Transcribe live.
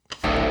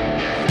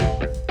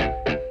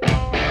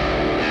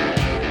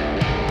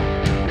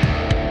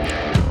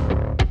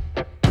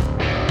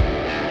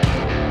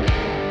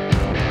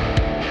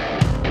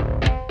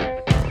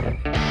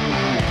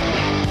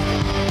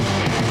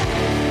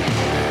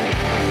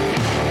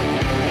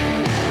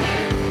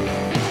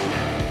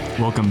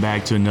Welcome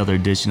back to another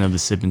edition of the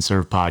Sip and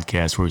Serve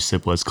podcast, where we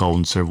sip what's cold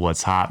and serve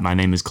what's hot. My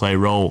name is Clay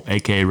Roll,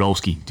 a.k.a.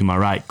 Rolski. To my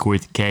right, Corey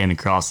K, and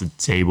across the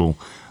table,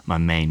 my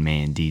main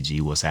man,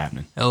 DG. What's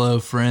happening? Hello,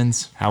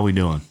 friends. How we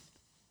doing?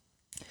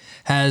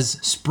 Has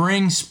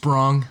spring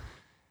sprung?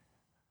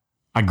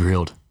 I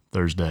grilled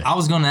Thursday. I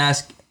was going to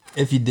ask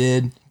if you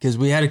did, because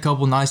we had a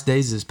couple nice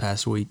days this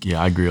past week.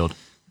 Yeah, I grilled.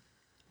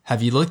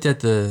 Have you looked at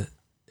the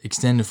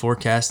extended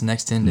forecast the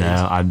next 10 days?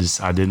 No, I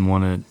didn't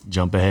want to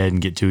jump ahead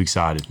and get too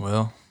excited.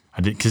 Well, I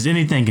did, because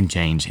anything can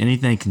change.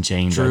 Anything can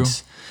change. True.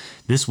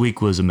 This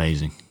week was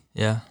amazing.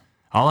 yeah.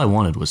 All I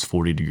wanted was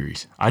 40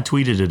 degrees. I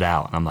tweeted it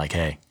out. I'm like,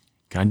 hey,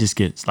 can I just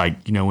get,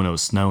 like, you know, when it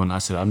was snowing, I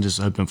said, I'm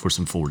just hoping for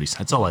some 40s.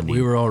 That's all I need.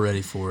 We were all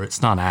ready for it.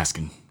 It's not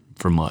asking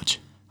for much.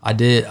 I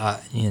did, I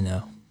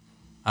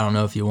don't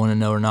know if you want to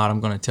know or not. I'm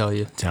going to tell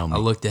you. Tell me. I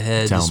looked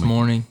ahead Tell this me.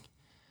 morning.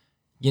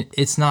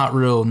 It's not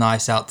real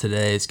nice out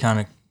today. It's kind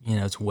of,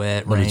 it's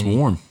wet, But rainy. it's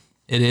warm.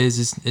 It is.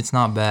 It's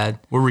not bad.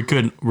 We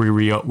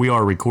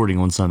are recording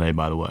on Sunday,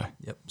 by the way.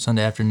 Yep,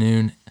 Sunday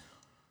afternoon.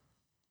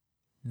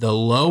 The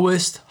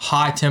lowest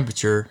high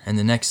temperature in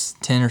the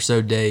next 10 or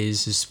so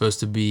days is supposed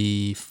to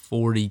be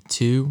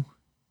 42,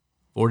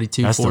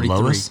 That's 43. the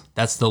lowest?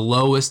 That's the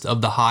lowest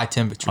of the high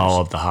temperatures.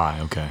 Oh, of the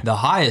high. Okay. The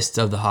highest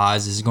of the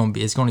highs is going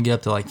to get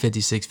up to like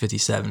 56,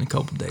 57 in a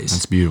couple days.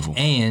 That's beautiful.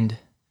 And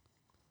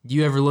do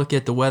you ever look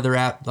at the weather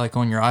app like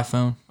on your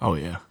iPhone? Oh,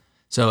 yeah.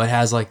 So it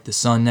has like the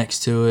sun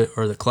next to it,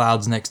 or the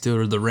clouds next to it,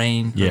 or the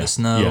rain, or Yeah. the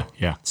snow.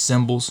 Yeah.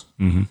 Symbols.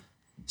 Mm-hmm.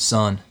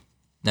 Sun.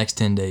 Next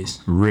 10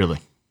 days. Really?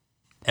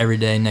 Every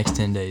day, next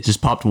 10 days.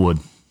 Just popped wood.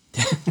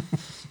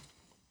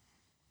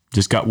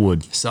 Just got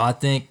wood. So I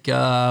think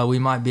we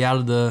might be out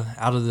of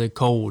the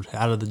cold,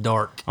 out of the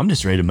dark. I'm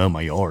just ready to mow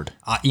my yard.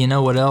 You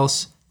know what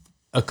else?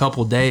 A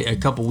couple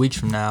weeks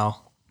from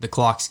now, the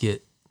clocks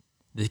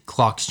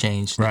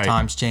change, the Right.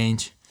 times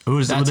change. What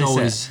is That's what they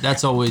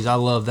always say? I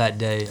love that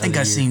day. I think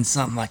I seen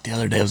something like the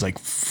other day. It was like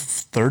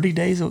 30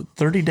 days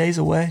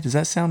away. Does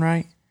that sound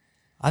right?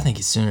 I think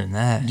it's sooner than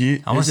that.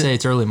 I want is to say it?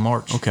 it's early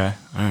March. Okay.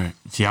 All right.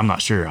 See, I'm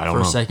not sure. I don't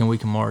know. First, second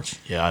week of March.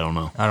 Yeah, I don't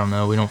know. I don't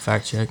know. We don't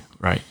fact check.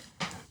 Right.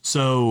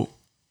 So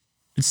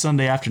it's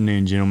Sunday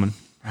afternoon, gentlemen.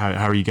 How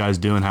are you guys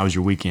doing? How was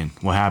your weekend?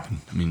 What happened?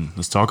 I mean,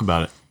 let's talk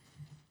about it.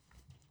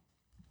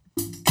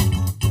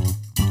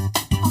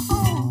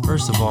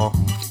 First of all,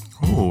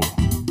 Oh.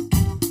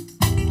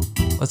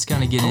 let's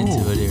kind of get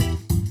into it here.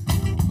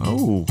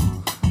 Oh.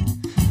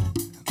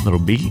 Little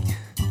beat.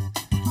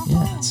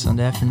 Yeah, it's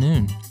Sunday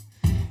afternoon.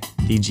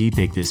 DG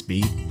picked this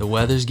beat. The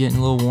weather's getting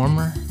a little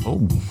warmer.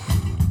 Oh.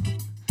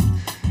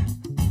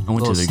 I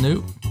Little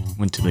Snoop.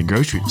 went to the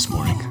grocery this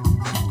morning.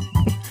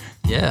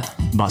 Yeah.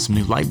 Bought some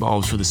new light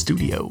bulbs for the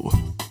studio.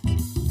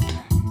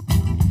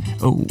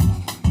 Oh,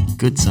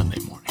 good Sunday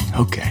morning.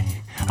 Okay.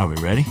 Are we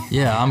ready?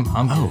 Yeah, I'm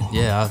Oh. good.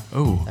 Yeah.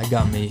 Oh. That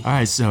got me. All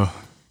right, so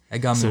That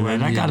got me. where I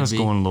that needed got to us be.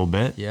 going a little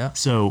bit. Yeah.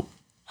 So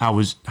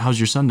how's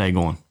your Sunday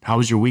going? How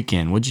was your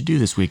weekend? What'd you do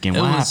this weekend?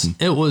 What happened?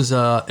 It was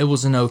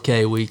an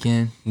okay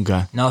weekend.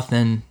 Okay.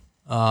 Nothing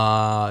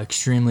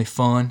extremely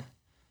fun,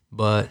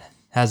 but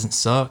hasn't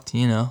sucked.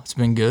 It's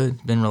been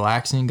good. Been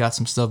relaxing. Got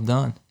some stuff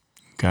done.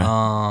 Okay.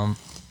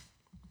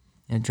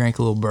 Drank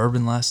a little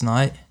bourbon last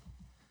night.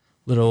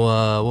 Little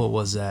what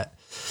was that?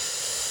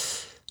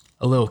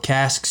 A little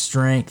cask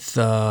strength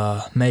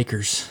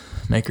Maker's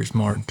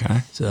Mark.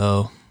 Okay.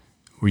 So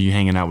Were you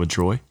hanging out with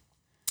Troy?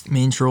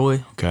 me and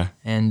Troy Okay.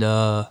 and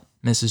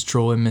Mrs.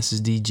 Troy,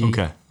 Mrs. DG,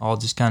 Okay. all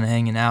just kind of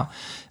hanging out.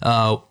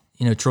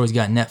 Troy's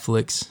got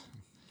Netflix.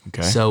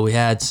 Okay. So we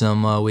had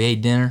we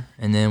ate dinner,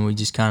 and then we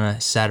just kind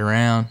of sat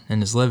around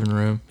in his living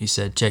room. He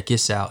said, check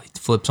this out. He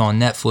flips on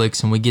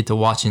Netflix, and we get to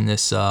watching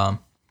this.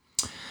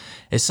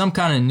 It's some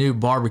kind of new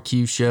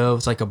barbecue show.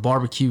 It's like a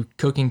barbecue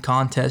cooking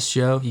contest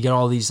show. You got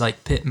all these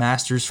like pit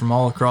masters from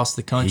all across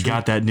the country. he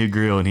got that new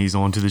grill and he's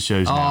on to the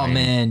shows now. Oh,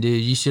 man,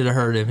 dude, you should have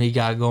heard him. He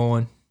got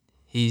going.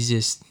 He's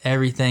just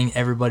everything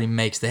everybody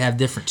makes. They have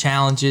different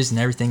challenges and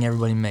everything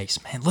everybody makes.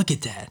 Man, look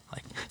at that.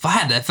 Like if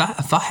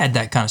I had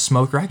that kind of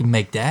smoker, I could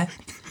make that.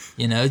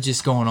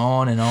 Just going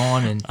on. And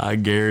I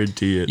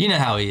guarantee it. you know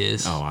how he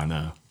is. Oh, I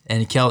know.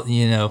 And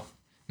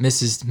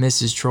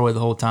Mrs. Troy the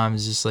whole time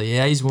is just like,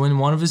 yeah, he's in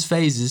one of his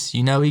phases.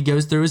 He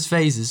goes through his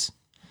phases.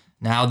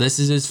 Now this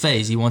is his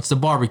phase. He wants to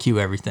barbecue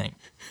everything.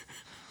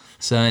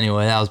 So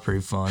anyway, that was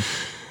pretty fun.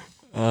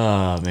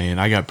 Oh, man,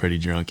 I got pretty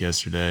drunk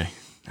yesterday.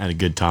 Had a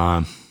good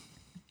time.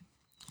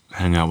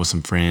 Hung out with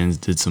some friends.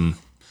 Did some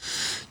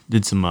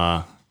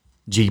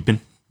jeeping.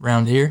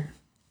 Around here?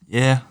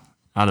 Yeah,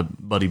 out of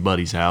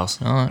Buddy's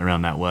house, All right.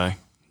 around that way.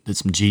 Did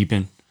some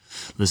jeeping,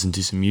 listened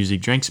to some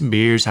music, drank some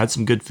beers, had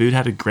some good food,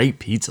 had a great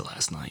pizza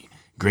last night.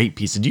 Great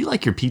pizza. Do you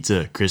like your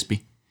pizza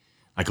crispy?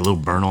 Like a little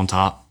burn on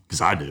top?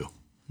 Because I do.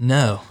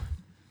 No,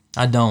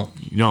 I don't.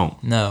 You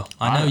don't? No,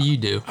 I know you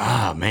do.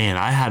 Ah, man,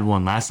 I had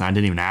one last night. I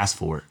didn't even ask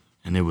for it.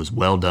 And it was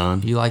well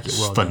done. You like it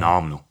well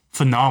done.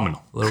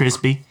 Phenomenal.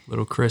 Crispy.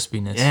 Little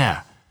crispiness.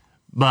 Yeah.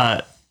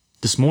 But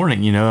this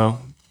morning, I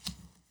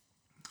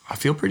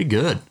feel pretty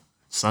good.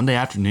 Sunday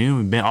afternoon.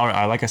 We've been,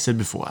 like I said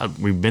before,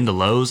 we've been to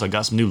Lowe's. I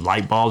got some new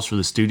light bulbs for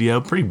the studio.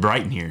 Pretty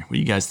bright in here. What do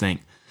you guys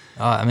think?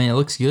 I mean, it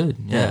looks good.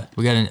 Yeah.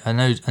 We got. I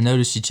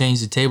noticed you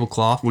changed the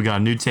tablecloth. We got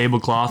a new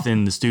tablecloth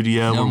in the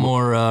studio. No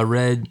more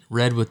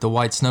red with the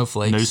white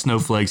snowflakes. No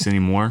snowflakes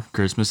anymore.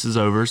 Christmas is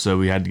over, so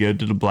we had to go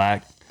to the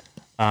black.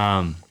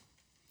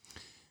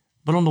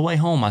 But on the way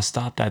home, I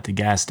stopped at the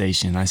gas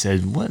station. I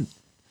said, "What?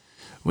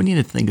 We need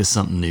to think of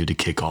something new to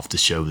kick off the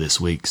show this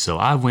week." So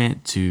I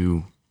went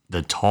to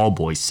the tall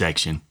boy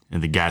section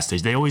in the gas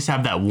station. They always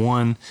have that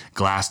one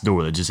glass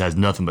door that just has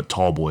nothing but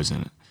tall boys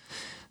in it.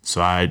 So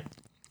I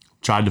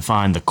tried to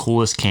find the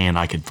coolest can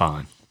I could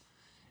find.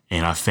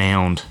 And I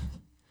found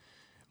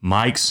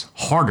Mike's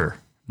Harder,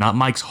 not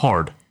Mike's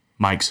Hard,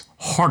 Mike's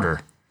Harder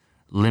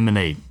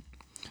lemonade.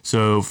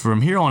 So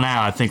from here on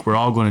out, I think we're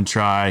all going to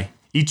try,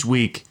 each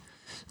week,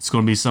 it's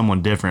going to be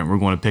someone different. We're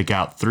going to pick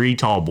out 3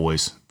 tall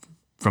boys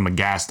from a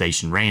gas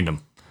station,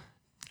 random.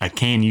 A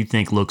can you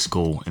think looks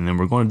cool, and then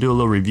we're going to do a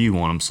little review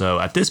on them. So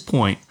at this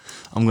point,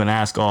 I'm going to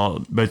ask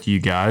both of you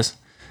guys,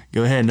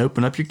 go ahead and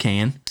open up your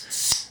can.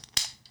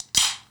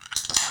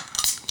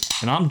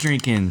 And I'm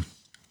drinking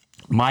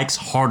Mike's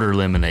Harder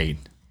lemonade.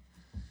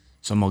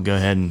 So I'm going to go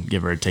ahead and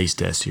give her a taste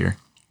test here.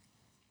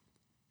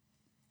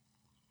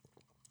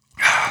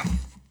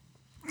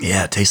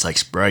 Yeah, it tastes like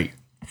Sprite.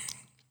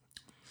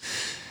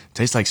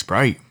 Tastes like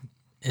Sprite.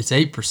 It's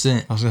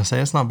 8%. I was going to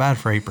say, it's not bad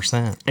for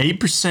 8%.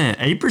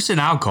 8%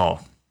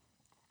 alcohol.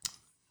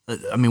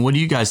 I mean, what do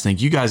you guys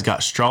think? You guys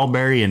got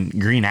strawberry and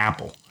green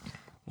apple.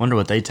 Wonder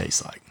what they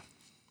taste like.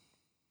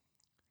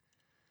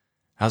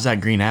 How's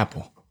that green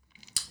apple?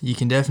 You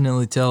can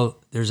definitely tell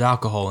there's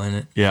alcohol in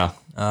it. Yeah.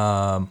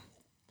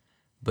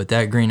 But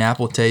that green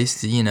apple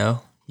taste,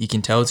 you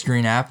can tell it's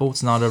green apple.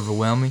 It's not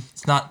overwhelming.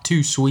 It's not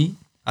too sweet.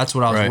 That's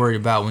what I was worried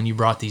about when you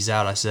brought these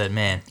out. I said,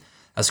 man,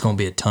 that's going to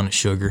be a ton of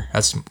sugar.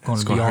 That's going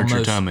to be hurt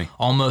your tummy.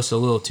 Almost a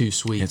little too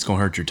sweet. It's going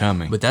to hurt your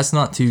tummy. But that's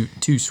not too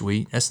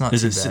sweet. That's not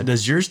too bad.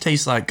 Does yours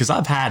taste like, because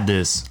I've had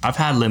this, I've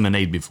had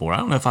lemonade before. I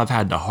don't know if I've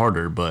had the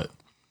Harder, but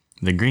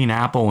the green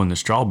apple and the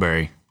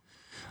strawberry,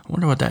 I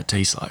wonder what that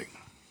tastes like.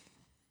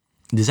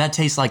 Does that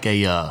taste like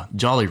a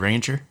Jolly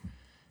Rancher?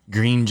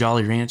 Green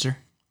Jolly Rancher?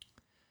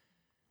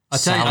 I'll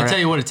tell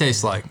you what it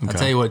tastes like. Okay. I'll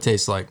tell you what it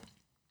tastes like.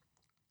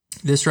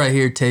 This right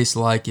here tastes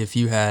like if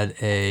you had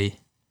a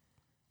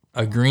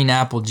green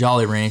apple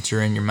Jolly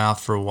Rancher in your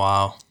mouth for a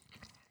while,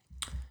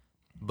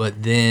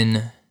 but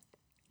then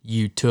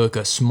you took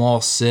a small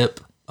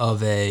sip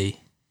of a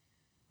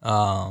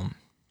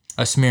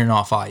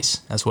Smirnoff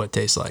Ice. That's what it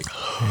tastes like.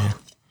 Yeah.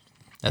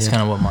 That's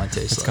kind of what mine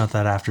tastes like. It's got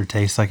that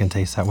aftertaste. I can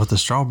taste that. With the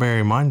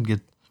strawberry,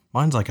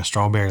 mine's like a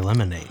strawberry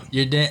lemonade.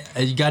 You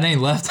got any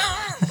left?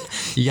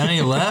 You got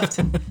any left?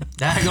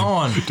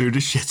 Daggone. Dude,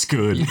 this shit's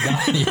good. You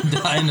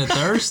dying of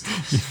thirst?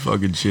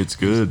 Fucking shit's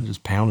good.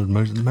 Just pounded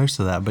most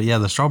of that. But yeah,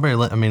 the strawberry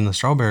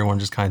one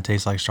just kind of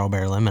tastes like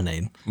strawberry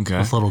lemonade. Okay.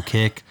 With a little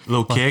kick.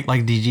 Kick?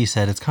 Like DG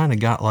said, it's kind of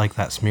got like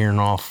that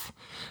Smirnoff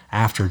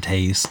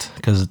aftertaste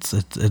because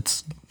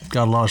it's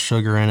got a lot of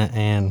sugar in it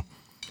and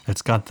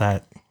it's got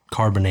that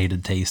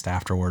carbonated taste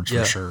afterwards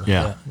for sure.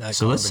 Yeah.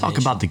 So let's talk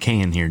about the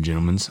can here,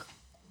 gentlemen.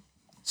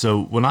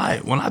 So when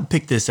I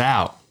picked this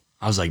out,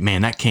 I was like,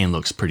 man, that can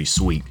looks pretty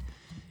sweet.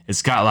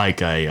 It's got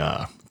like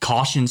a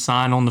caution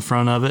sign on the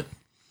front of it.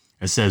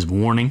 It says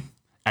warning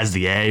as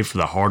the A for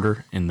the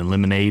Harder and the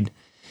lemonade.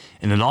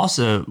 And it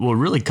also, what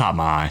really caught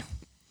my eye,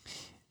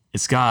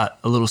 it's got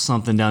a little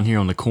something down here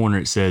on the corner.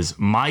 It says,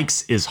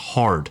 Mike's is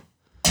hard.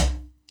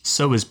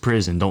 So is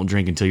prison. Don't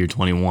drink until you're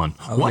 21.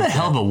 What a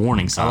hell of a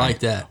warning sign. I like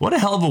that. What a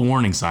hell of a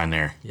warning sign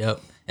there.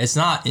 Yep. It's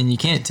not, and you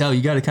can't tell.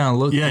 You got to kind of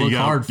look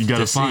hard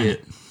to find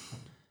it.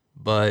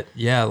 But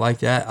yeah, I like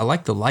that. I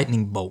like the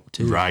lightning bolt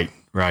too. Right.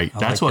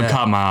 That's what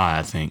caught my eye,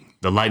 I think.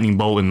 The lightning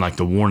bolt and like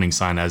the warning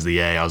sign as the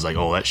A. I was like,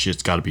 oh, that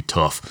shit's got to be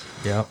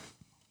tough. Yep.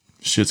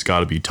 Shit's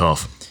got to be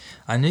tough.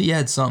 I knew you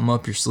had something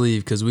up your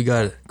sleeve because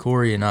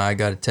Corey and I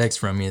got a text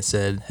from you that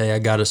said, hey, I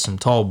got us some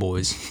tall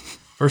boys.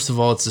 First of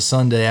all, it's a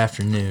Sunday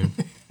afternoon.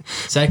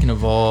 Second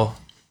of all,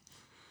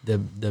 the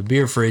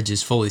beer fridge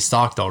is fully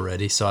stocked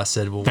already. So I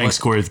said, well, thanks,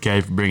 Corey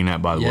K, for bringing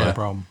that, by the way. No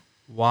problem.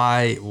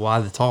 Why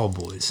the tall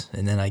boys?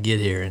 And then I get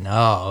here and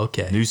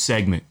okay. New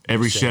segment.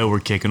 Every show we're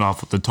kicking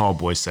off with the tall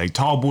boy segment.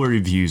 Tall boy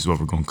reviews is what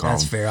we're going to call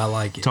That's them. fair. I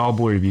like it. Tall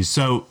boy reviews.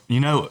 So,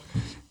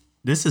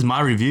 this is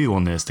my review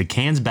on this. The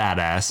can's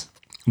badass.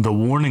 The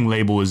warning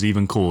label is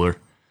even cooler.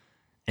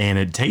 And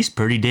it tastes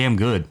pretty damn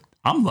good.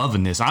 I'm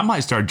loving this. I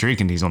might start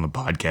drinking these on the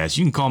podcast.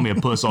 You can call me a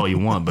puss all you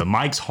want, but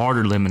Mike's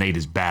Harder lemonade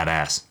is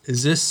badass.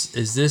 Is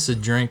this a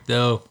drink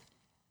though?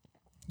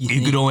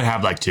 You could only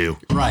have like 2.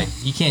 Right.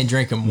 You can't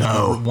drink them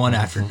one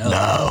after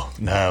another.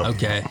 No.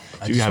 Okay.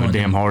 You have a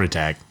damn heart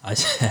attack. I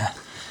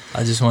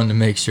just wanted to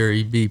make sure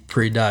you'd be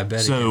pre-diabetic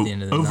So, at the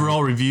end of the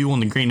overall night. review on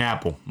the green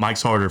apple.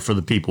 Mike's Harder for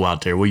the people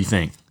out there. What do you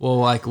think? Well,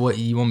 like what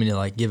you want me to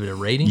like give it a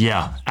rating?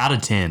 Yeah, out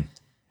of 10.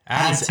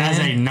 Out of 10? As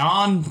a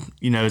non,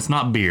 it's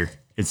not beer.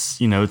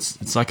 It's,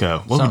 it's like a,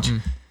 what would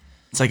you,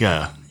 it's like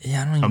a,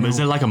 Yeah, I don't even know. is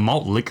it like a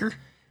malt liquor?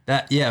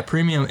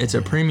 Premium. It's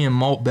a premium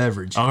malt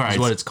beverage. All right. Is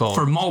what it's called.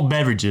 For malt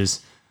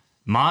beverages,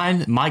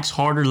 Mike's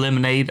Harder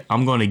Lemonade,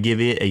 I'm going to give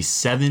it a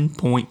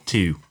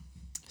 7.2.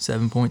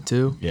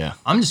 7.2? Yeah.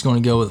 I'm just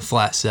going to go with a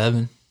flat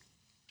 7.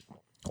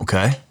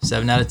 Okay.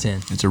 7 out of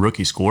 10. It's a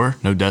rookie score,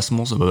 no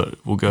decimals,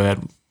 but we'll go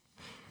ahead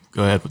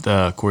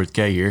with Corey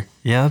K here.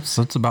 Yeah,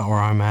 that's about where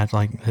I'm at.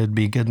 Like, it'd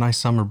be good, nice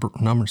summer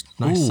numbers,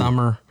 nice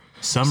summer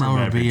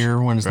beverage.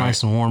 beer when it's Right.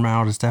 nice and warm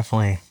out. It's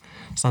definitely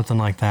something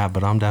like that.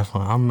 But I'm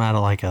at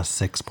like a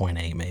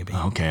 6.8 maybe.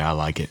 Okay, I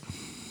like it.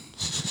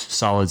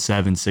 Solid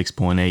 7,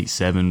 6.8,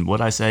 7.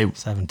 What'd I say?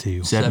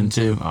 7.2.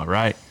 7.2. All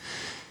right.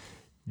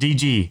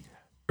 DG,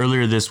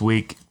 earlier this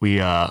week, we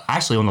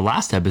actually on the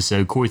last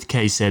episode, Corey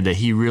K said that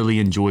he really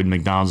enjoyed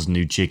McDonald's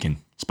new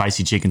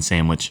spicy chicken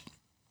sandwich.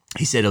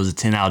 He said it was a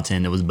 10 out of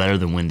 10. It was better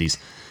than Wendy's.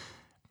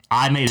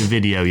 I made a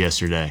video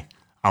yesterday.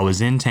 I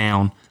was in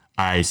town.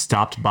 I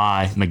stopped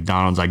by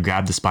McDonald's. I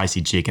grabbed the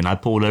spicy chicken. I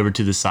pulled over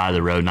to the side of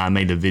the road and I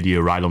made a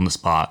video right on the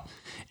spot.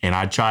 And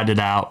I tried it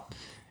out.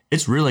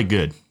 It's really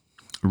good.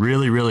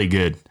 Really, really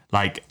good.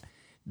 Like,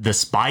 the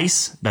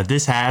spice that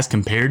this has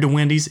compared to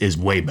Wendy's is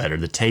way better.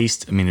 The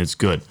taste, I mean, it's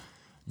good.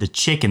 The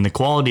chicken, the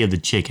quality of the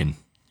chicken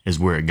is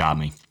where it got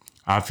me.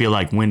 I feel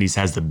like Wendy's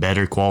has the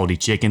better quality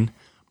chicken,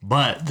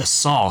 but the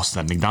sauce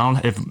that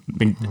McDonald's,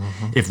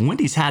 if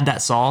Wendy's had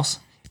that sauce,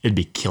 it'd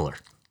be killer.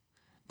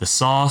 The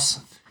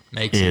sauce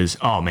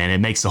oh man, it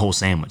makes the whole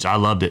sandwich. I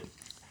loved it.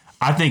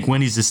 I think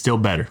Wendy's is still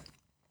better.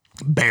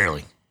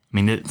 Barely. I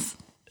mean, it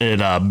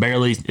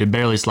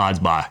barely slides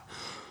by.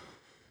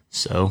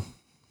 So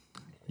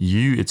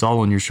it's all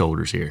on your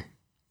shoulders here.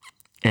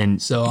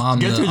 And so I'm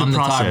the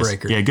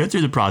tiebreaker. Yeah, go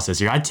through the process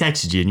here. I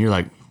texted you and you're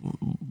like,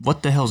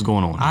 what the hell's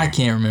going on here? I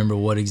can't remember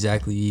what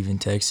exactly you even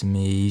texted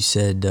me. You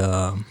said,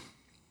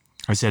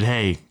 I said,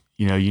 hey,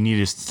 you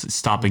need to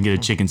stop and get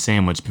a chicken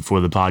sandwich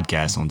before the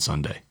podcast on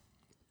Sunday.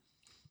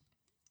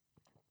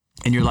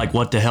 And you're like,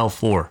 what the hell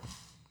for?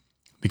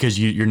 Because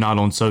you're not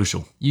on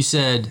social. You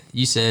said,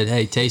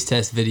 hey, taste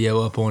test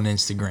video up on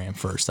Instagram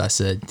first. I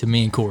said to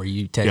me and Corey,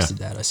 you texted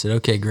that. I said,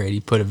 okay, great. He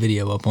put a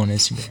video up on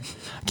Instagram.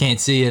 I can't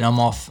see it. I'm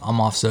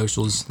off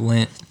socials.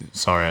 Lint.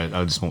 Sorry,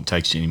 I just won't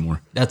text you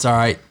anymore. That's all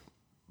right.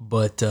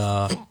 But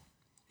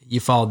you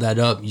followed that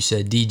up. You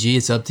said, DG,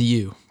 it's up to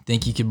you.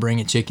 Think you could bring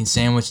a chicken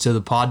sandwich to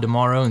the pod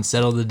tomorrow and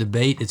settle the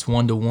debate? It's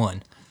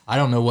 1-1. I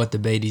don't know what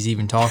debate he's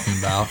even talking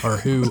about or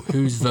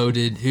who's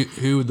voted,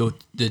 who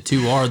the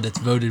two are that's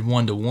voted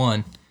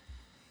 1-1.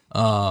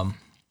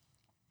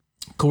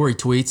 Corey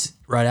tweets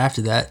right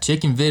after that,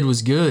 chicken vid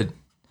was good.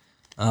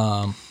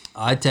 I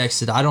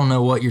texted, I don't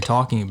know what you're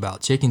talking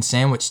about. Chicken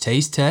sandwich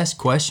taste test? ?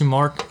 I'm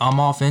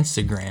off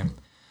Instagram.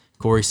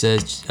 Corey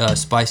says,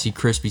 spicy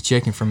crispy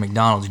chicken from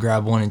McDonald's.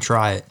 Grab one and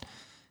try it.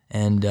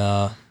 And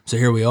so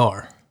here we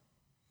are.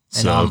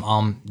 And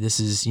so,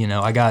 this is,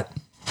 I got,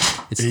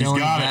 it's still in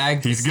the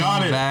bag. He's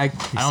got it. I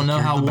don't know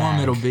how warm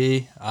it'll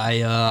be.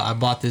 I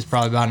bought this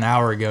probably about an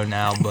hour ago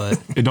now,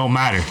 but it don't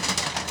matter.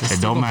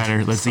 It don't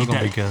matter. Let's eat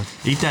that.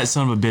 Eat that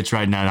son of a bitch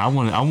right now.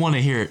 I want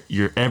to hear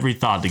your every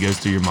thought that goes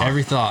through your mind.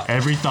 Every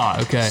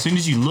thought. Okay. As soon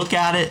as you look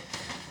at it,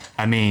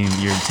 I mean,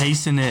 you're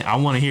tasting it. I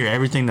want to hear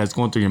everything that's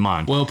going through your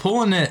mind. Well,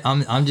 pulling it,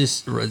 I'm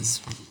just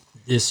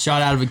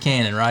shot out of a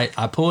cannon, right?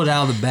 I pull it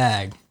out of the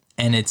bag,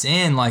 and it's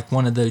in like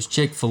one of those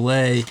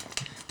Chick-fil-A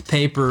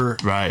paper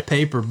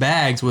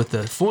bags with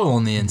the foil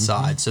on the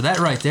inside. So that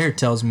right there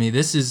tells me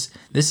this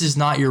is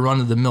not your run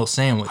of the mill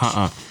sandwich.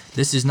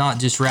 This is not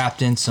just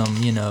wrapped in some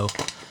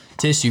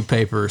tissue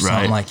paper or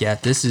something like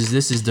that. This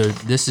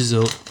is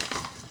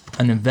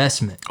an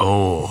investment.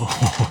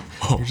 Oh,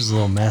 you're just a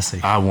little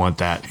messy. I want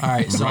that. All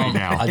right, so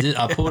now.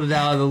 I pulled it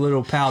out of the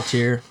little pouch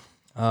here.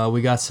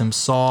 We got some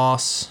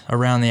sauce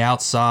around the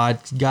outside.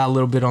 Got a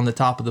little bit on the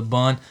top of the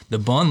bun. The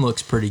bun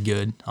looks pretty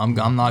good. I'm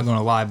not going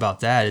to lie about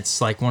that.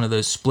 It's like one of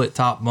those split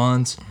top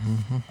buns.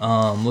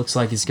 Looks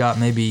like it's got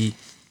maybe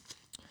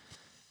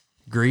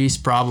grease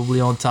probably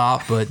on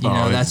top, but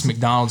that's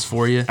McDonald's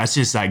for you. That's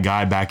just that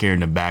guy back here in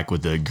the back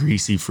with the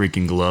greasy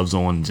freaking gloves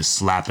on, just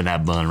slapping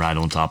that bun right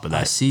on top of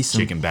that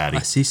chicken patty.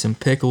 I see some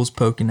pickles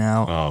poking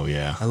out. Oh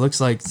yeah. It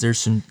looks like there's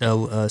some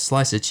a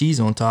slice of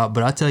cheese on top,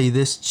 but I tell you,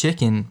 this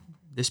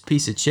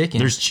piece of chicken.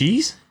 There's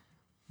cheese?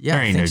 Yeah,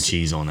 there ain't no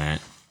cheese on that.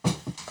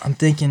 I'm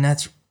thinking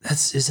is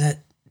that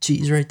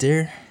cheese right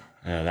there?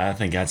 I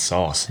think that's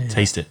sauce. Yeah.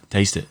 Taste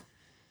it.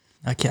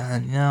 I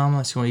can't. No, I'm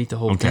not just gonna eat the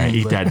whole thing. Okay,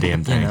 eat that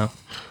damn thing.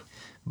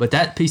 But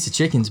that piece of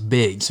chicken's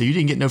big. So you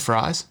didn't get no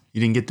fries?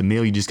 You didn't get the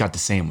meal? You just got the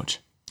sandwich?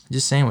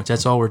 Just sandwich.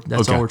 That's all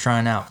we're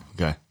trying out.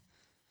 Okay.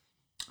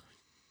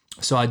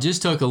 So I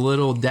just took a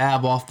little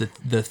dab off the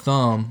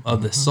thumb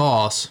of the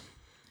sauce.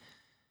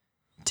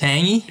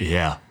 Tangy.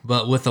 Yeah.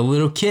 But with a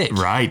little kick.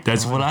 Right.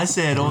 That's what I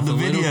said on the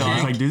video. I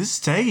was like, dude, this is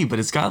tangy, but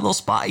it's got a little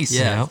spice.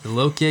 Yeah. The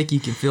little kick, you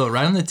can feel it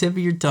right on the tip of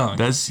your tongue.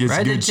 That's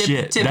right, good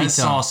shit. That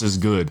sauce is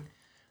good.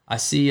 I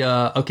see,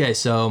 okay,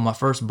 so my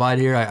first bite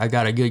here, I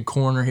got a good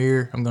corner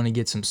here. I'm going to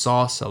get some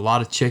sauce, a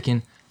lot of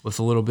chicken with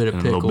a little bit of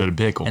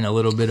pickle. And a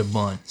little bit of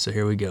bun. So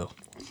here we go.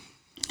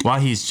 While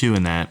he's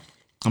chewing that,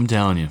 I'm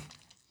telling you,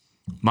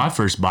 My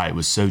first bite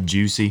was so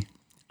juicy.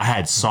 I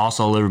had sauce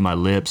all over my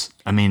lips.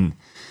 I mean,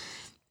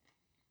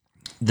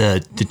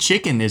 the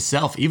chicken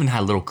itself even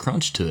had a little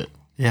crunch to it.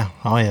 Yeah.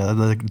 Oh, yeah.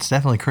 It's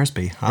definitely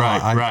crispy.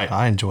 Right.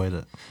 I enjoyed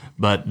it.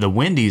 But the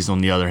Wendy's,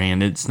 on the other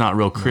hand, it's not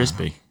real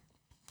crispy.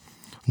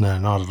 No,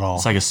 not at all.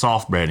 It's like a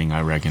soft breading,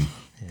 I reckon.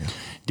 Yeah.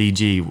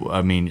 DG,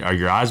 I mean, are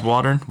your eyes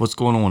watering? What's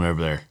going on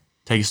over there?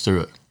 Take us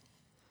through it.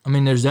 I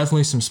mean, there's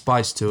definitely some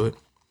spice to it,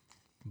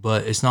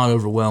 but it's not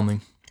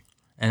overwhelming.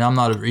 And I'm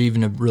not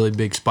even a really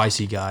big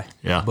spicy guy.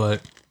 Yeah.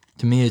 But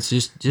to me, it's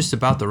just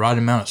about the right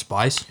amount of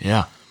spice.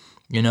 Yeah.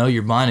 You know,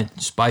 you're buying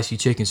a spicy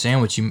chicken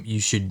sandwich, you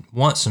should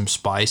want some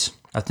spice.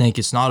 I think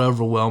it's not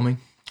overwhelming,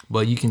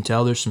 but you can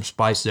tell there's some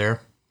spice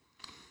there.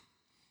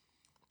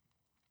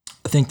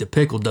 I think the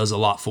pickle does a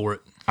lot for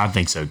it. I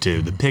think so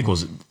too. The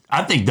pickles,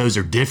 I think those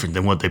are different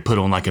than what they put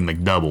on like a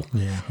McDouble.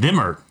 Yeah. Them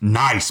are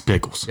nice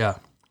pickles. Yeah.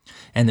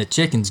 And the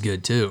chicken's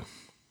good too.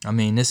 I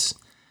mean, this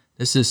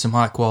is some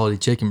high quality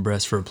chicken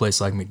breast for a place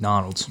like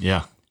McDonald's.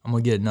 Yeah. I'm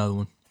going to get another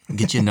one.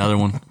 Get you another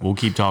one. We'll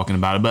keep talking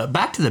about it. But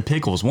back to the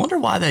pickles. Wonder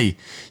why they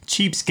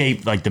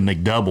cheapskate like the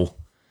McDouble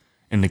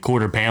and the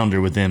quarter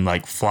pounder with them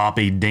like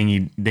floppy,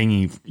 dingy,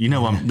 you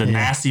know, the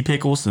nasty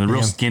pickles and the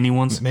real skinny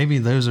ones. Maybe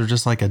those are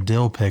just like a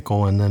dill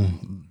pickle, and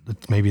then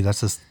maybe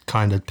that's this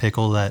kind of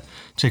pickle that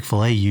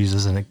Chick-fil-A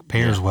uses, and it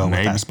pairs well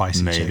with that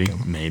spicy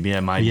chicken. Maybe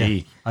it might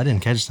be. I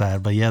didn't catch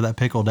that, but yeah, that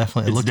pickle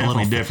definitely It's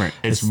definitely different.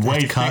 It's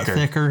way cut thicker.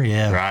 thicker.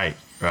 Yeah,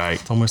 Right.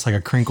 It's almost like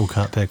a crinkle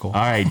cut pickle. All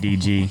right,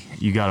 DG,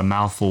 you got a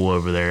mouthful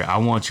over there. I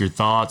want your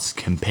thoughts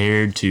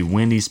compared to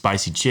Wendy's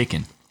spicy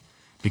chicken,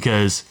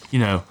 because you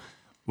know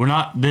we're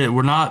not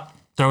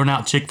throwing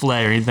out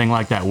Chick-fil-A or anything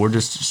like that. We're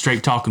just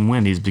straight talking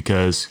Wendy's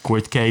because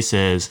Corey K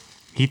says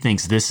he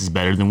thinks this is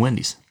better than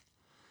Wendy's.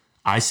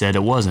 I said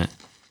it wasn't.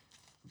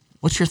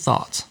 What's your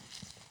thoughts?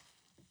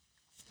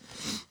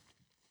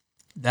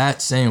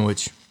 That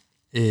sandwich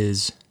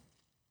is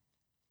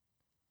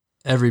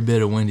every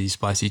bit of Wendy's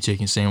spicy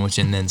chicken sandwich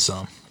and then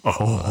some.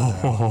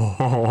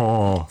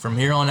 Oh, From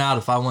here on out,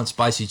 if I want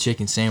spicy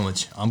chicken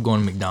sandwich, I'm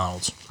going to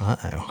McDonald's.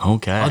 Uh-oh.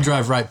 okay. I'll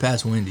drive right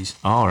past Wendy's.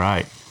 All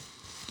right.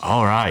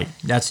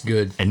 That's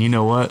good. And you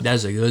know what?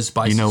 That's a good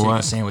spicy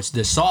chicken sandwich.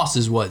 The sauce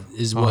is what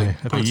yeah.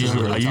 I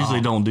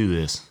usually don't do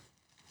this.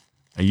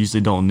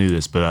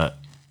 But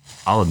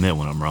I'll admit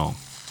when I'm wrong.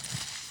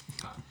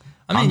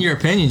 I mean, your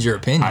opinion's your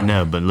opinion. I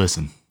know, but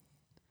listen.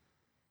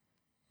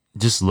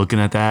 Just looking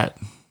at that,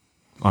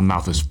 my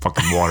mouth is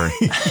fucking watering.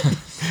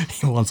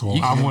 He wants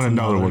one. I want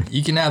another one.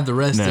 You can have the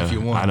rest No, if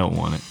you want. I don't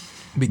want it.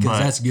 Because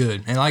that's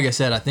good. And like I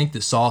said, I think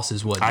the sauce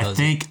is what does I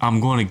think I'm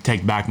going to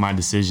take back my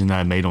decision that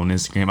I made on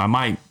Instagram. I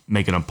might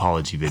make an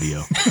apology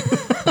video.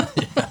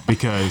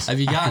 Because Have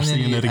you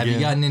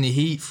gotten any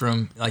heat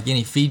from like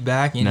any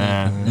feedback?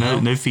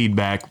 No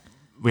feedback.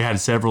 We had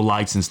several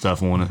likes and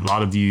stuff on it, a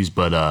lot of views,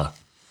 but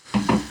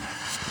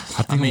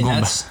I'm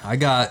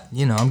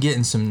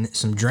getting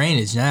some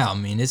drainage now. I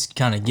mean, it's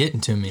kind of getting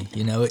to me.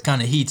 You know, it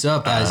kind of heats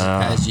up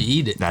as you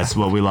eat it. That's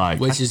what we like.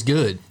 Which is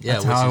good. Yeah,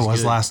 That's how it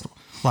was good.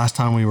 last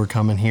time we were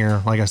coming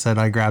here. Like I said,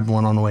 I grabbed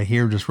one on the way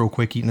here, just real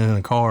quick, eating it in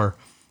the car.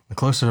 The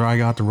closer I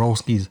got to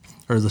Rolski's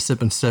or the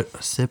sip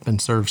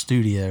and serve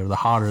studio, the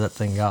hotter that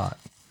thing got.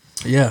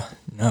 Yeah,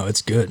 no,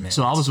 it's good, man.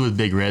 So I was with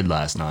Big Red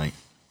last night.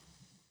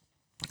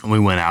 We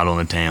went out on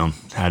the town,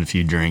 had a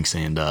few drinks,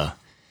 and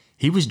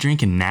he was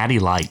drinking Natty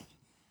Light.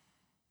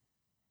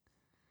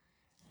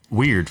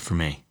 Weird for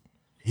me.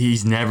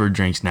 He's never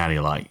drinks Natty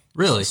Light.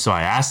 Really? So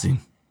I asked him,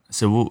 I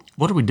said, well,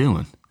 what are we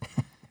doing?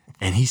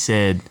 And he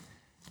said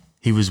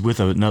he was with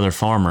another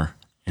farmer,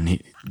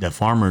 and the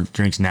farmer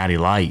drinks Natty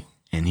Light,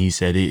 and he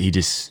said he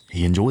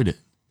enjoyed it.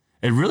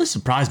 It really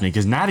surprised me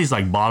because Natty's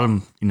like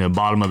bottom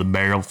of the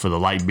barrel for the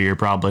light beer,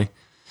 probably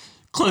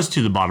close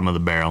to the bottom of the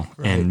barrel.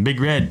 Right. And Big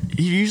Red,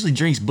 he usually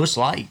drinks Busch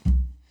Light,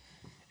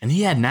 and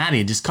he had Natty.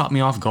 It just caught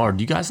me off guard.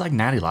 Do you guys like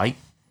Natty Light?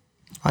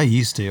 I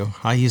used to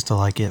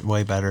like it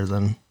way better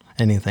than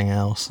anything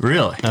else.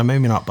 Really?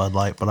 Maybe not Bud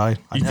Light, but I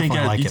definitely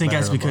like it. You think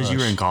better that's because than you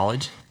were Busch. in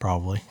college?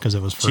 Probably because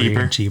it was free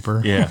and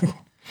cheaper. Yeah.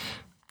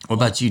 What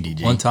about you,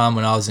 DJ? One time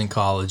when I was in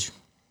college,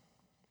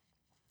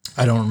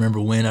 I don't remember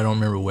when, I don't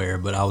remember where,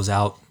 but I was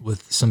out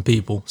with some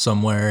people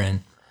somewhere,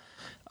 and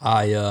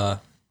I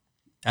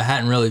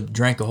hadn't really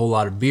drank a whole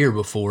lot of beer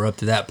before up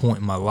to that point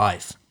in my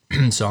life.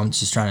 So I'm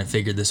just trying to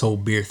figure this whole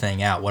beer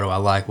thing out. What do I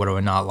like? What do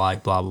I not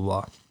like? Blah, blah,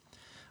 blah.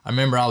 I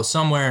remember I was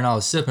somewhere and I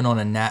was sipping on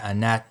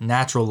a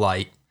natural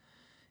light,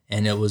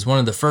 and it was one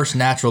of the first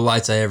natural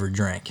lights I ever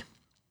drank.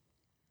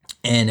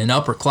 And an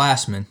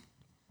upperclassman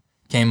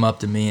came up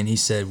to me and he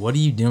said, "What are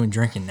you doing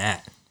drinking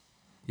that?"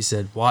 He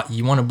said, "What,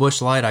 you want a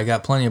Busch Light? I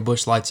got plenty of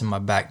Busch Lights in my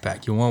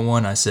backpack. You want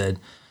one?" I said,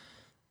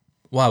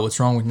 "Why?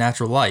 What's wrong with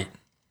natural light?"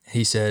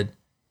 He said,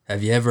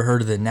 "Have you ever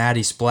heard of the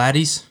Natty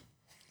Splatties?"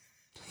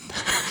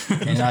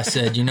 And I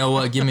said, "You know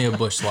what? Give me a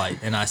Busch Light."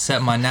 And I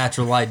set my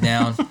natural light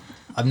down.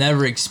 I've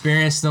never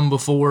experienced them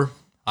before.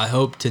 I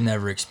hope to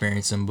never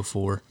experience them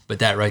before. But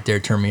that right there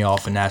turned me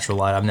off a natural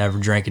light. I've never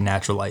drank a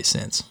natural light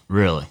since.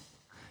 Really?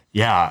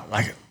 Yeah.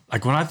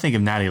 like when I think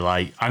of Natty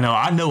Light, I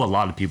know a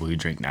lot of people who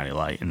drink Natty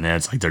Light, and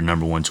that's like their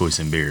number one choice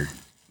in beer.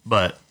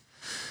 But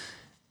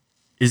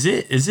is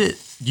it?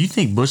 Do you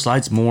think Busch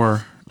Light's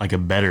more like a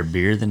better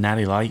beer than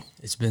Natty Light?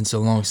 It's been so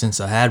long since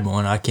I had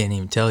one, I can't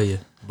even tell you.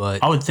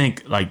 But I would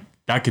think like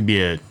that could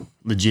be a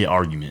legit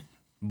argument.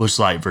 Busch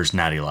Light versus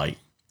Natty Light,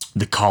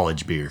 the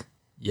college beer.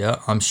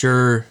 yeah, I'm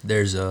sure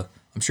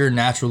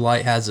Natural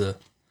Light has a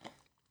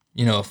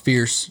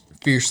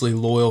fiercely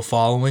loyal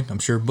following. I'm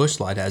sure Busch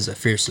Light has a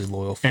fiercely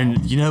loyal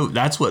following. And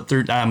that's what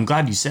I'm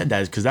glad you said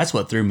that, because that's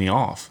what threw me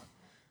off.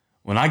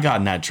 When I got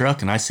in that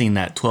truck and I seen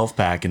that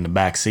 12-pack in the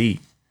back seat,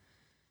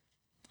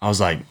 I was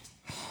like,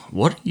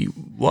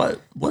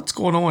 what's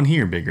going on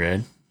here, Big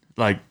Red?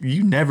 Like,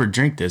 you never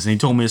drink this. And he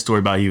told me a story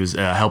about he was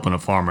helping a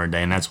farmer a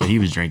day, and that's what he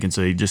was drinking.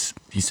 So he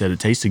said it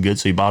tasted good,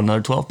 so he bought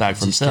another 12-pack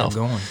for himself.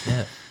 Kept going.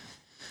 Yeah.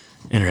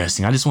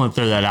 Interesting. I just want to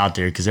throw that out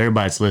there because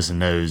everybody that's listening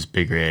knows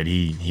Big Red.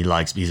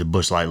 He's a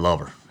Busch Light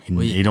lover.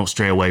 He don't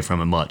stray away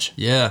from it much.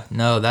 Yeah.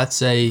 No,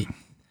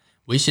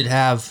 we should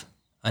have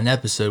an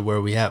episode where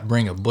we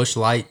bring a Busch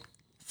Light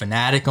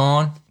fanatic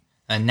on,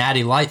 a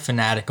Natty Light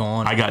fanatic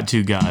on. I got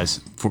two guys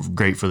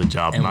great for the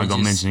job. I'm not going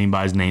to mention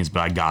anybody's names,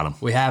 but I got them.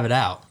 We have it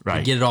out. Right.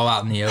 We get it all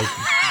out in the open.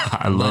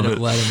 I love it.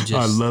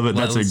 I love it.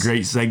 That's a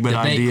great segment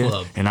idea.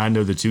 Club. And I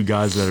know the two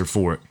guys that are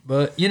for it.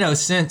 But,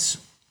 since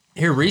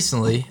here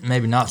recently,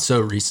 maybe not so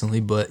recently,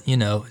 but,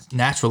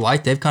 Natural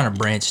Light, they've kind of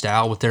branched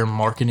out with their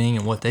marketing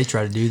and what they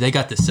try to do. They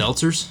got the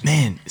seltzers.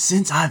 Man,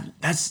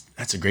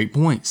 that's a great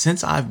point.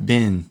 Since I've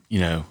been,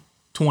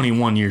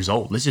 21 years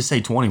old, let's just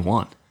say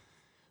 21,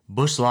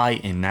 Busch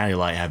Light and Natty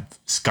Light have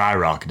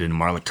skyrocketed in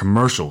market. Like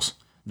commercials,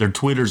 their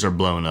Twitters are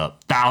blowing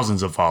up,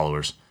 thousands of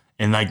followers,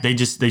 and like they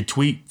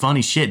tweet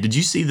funny shit. Did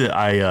you see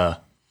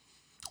that?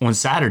 On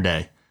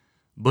Saturday,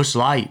 Busch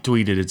Light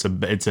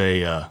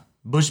tweeted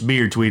Busch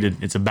Beer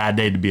tweeted it's a bad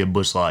day to be a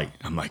Busch Light.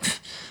 I'm like,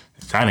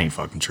 that ain't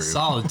fucking true.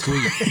 Solid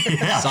tweet.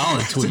 Yeah,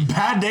 solid tweet. It's a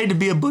bad day to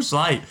be a Busch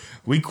Light.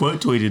 We quote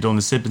tweeted on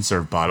the Sip and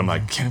Serve pod. I'm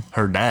like,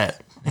 heard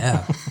that.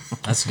 Yeah,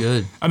 that's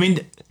good. I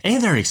mean,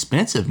 and they're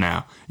expensive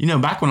now.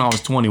 Back when I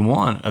was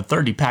 21, a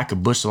 30-pack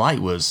of Busch Light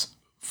was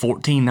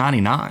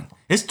 $14.99.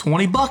 It's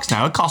 $20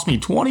 now. It cost me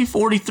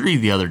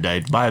 $20.43 the other day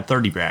to buy a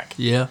 30-pack.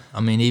 Yeah,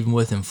 I mean, even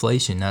with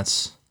inflation,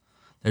 there's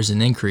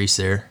an increase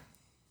there.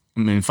 I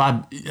mean,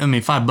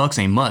 $5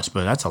 ain't much,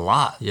 but that's a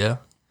lot. Yeah.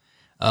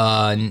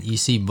 And you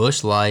see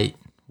Busch Light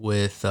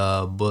with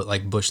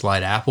like Busch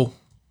Light Apple.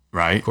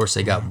 Right. Of course,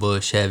 they got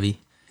Busch Heavy.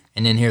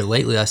 And then here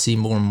lately, I see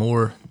more and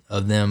more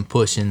of them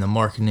pushing the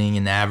marketing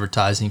and the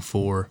advertising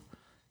for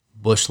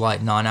Busch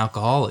Light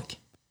non-alcoholic.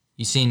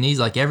 You seen these,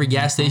 like every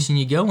gas station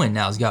you go in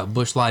now has got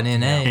Busch Light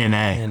NA.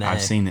 NA.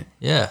 I've seen it.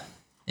 Yeah.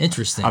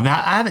 Interesting. I mean,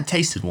 I haven't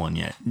tasted one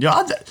yet.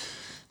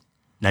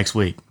 Next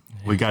week,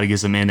 we got to get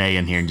some NA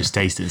in here and just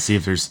taste it and see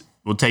if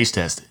we'll taste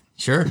test it.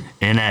 Sure.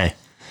 NA.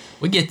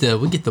 We get the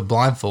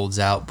blindfolds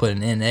out, put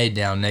an NA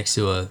down next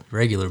to a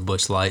regular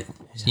Busch Light,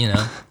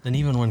 And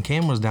even when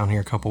Cam was down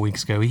here a couple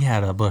weeks ago, he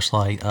had a Busch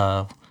Light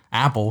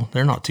Apple.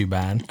 They're not too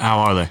bad. How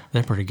are they?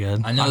 They're pretty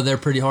good. I know they're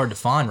pretty hard to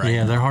find right now.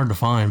 Yeah, they're hard to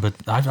find, but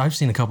I've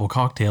seen a couple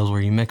cocktails where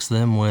you mix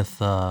them with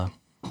the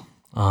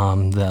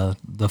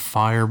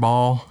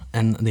Fireball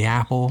and the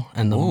apple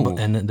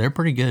and they're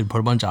pretty good. Put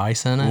a bunch of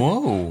ice in it.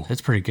 Whoa,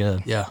 it's pretty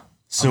good. Yeah.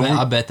 So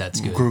I bet that's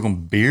good. We're going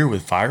beer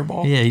with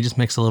Fireball? Yeah, you just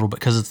mix a little bit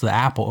because it's the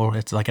apple, or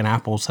it's like an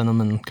apple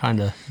cinnamon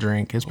kind of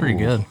drink. It's pretty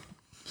good.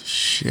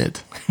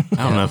 Shit.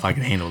 I don't know if I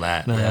can handle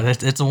that. No,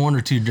 it's a one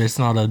or two. It's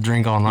not a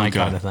drink all night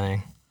kind of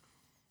thing.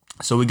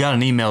 So we got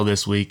an email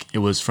this week. It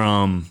was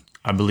from,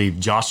 I believe,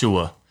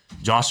 Joshua.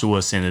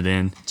 Joshua sent it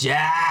in.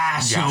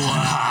 Joshua!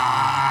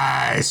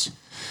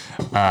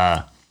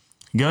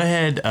 Go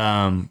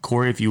ahead,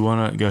 Corey, if you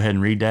want to go ahead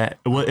and read that.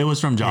 It was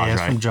from Josh, Yeah,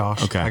 it's right? from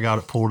Josh. Okay. I got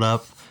it pulled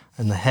up.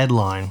 And the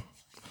headline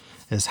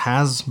is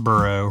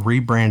Hasbro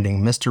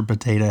rebranding Mr.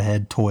 Potato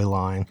Head toy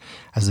line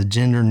as a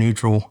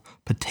gender-neutral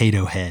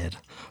potato head,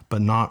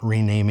 but not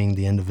renaming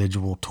the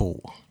individual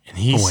tool. And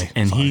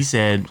he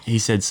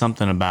said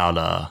something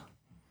about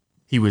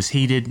he was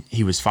heated,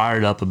 he was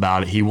fired up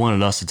about it. He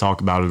wanted us to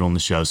talk about it on the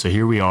show. So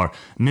here we are,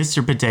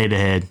 Mr. Potato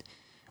Head,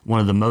 one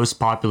of the most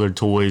popular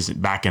toys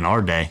back in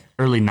our day,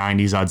 early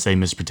 90s. I'd say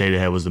Mr. Potato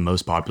Head was the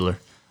most popular.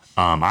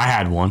 I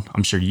had one.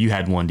 I'm sure you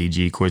had one,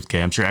 DG, Corey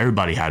K. I'm sure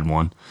everybody had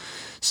one.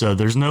 So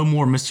there's no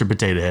more Mr.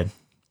 Potato Head.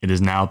 It is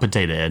now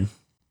Potato Head.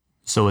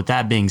 So with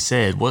that being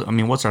said,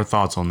 what's our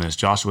thoughts on this?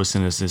 Joshua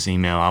sent us this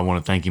email. I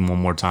want to thank him one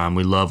more time.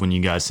 We love when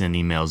you guys send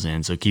emails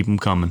in, so keep them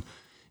coming.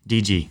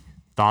 DG,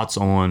 thoughts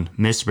on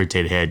Mr.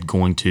 Potato Head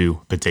going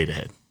to Potato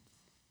Head?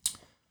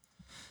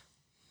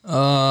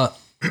 There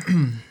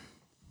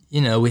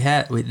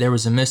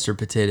was a Mr.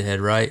 Potato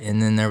Head, right?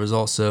 And then there was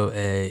also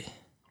a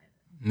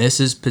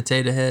Mrs.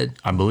 Potato Head.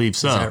 I believe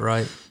so. Is that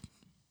right?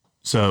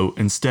 So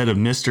instead of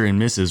Mr.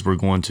 and Mrs., we're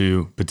going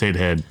to Potato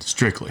Head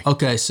strictly.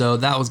 Okay, so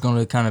that was going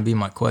to kind of be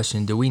my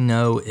question. Do we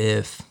know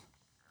if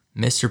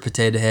Mr.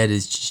 Potato Head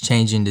is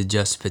changing to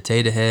just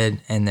Potato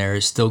Head, and there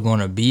is still going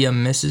to be a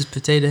Mrs.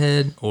 Potato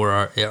Head,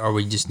 or are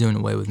we just doing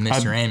away with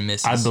Mr. and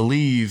Mrs.? I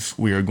believe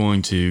we are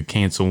going to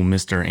cancel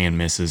Mr. and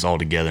Mrs.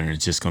 altogether, and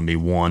it's just going to be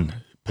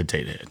one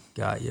Potato Head.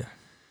 Got you.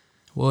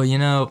 Well, you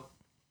know,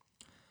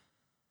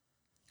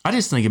 I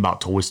just think about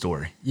Toy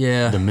Story.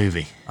 Yeah. The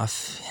movie.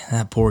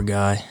 That poor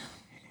guy.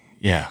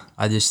 Yeah.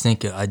 I just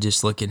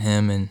look at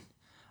him and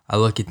I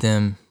look at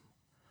them.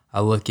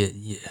 I look at,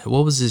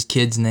 what was his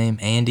kid's name?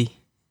 Andy?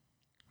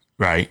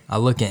 Right. I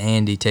look at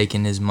Andy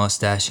taking his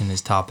mustache and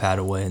his top hat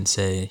away and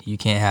say, you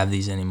can't have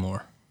these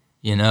anymore.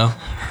 You know?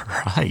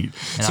 Right.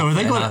 And so are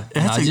they going to...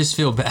 I just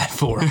feel bad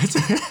for him.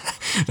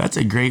 That's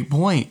a great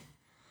point.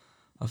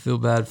 I feel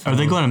bad for him. him.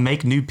 Are they going to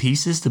make new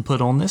pieces to put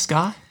on this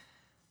guy?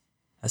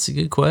 That's a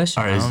good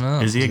question. I don't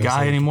know. Is he a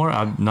guy anymore?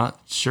 I'm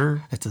not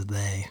sure. It's a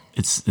they.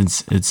 It's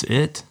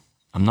it.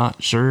 I'm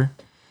not sure.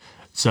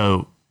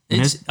 So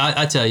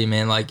I tell you,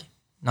 man, like,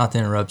 not to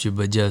interrupt you,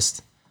 but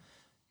just...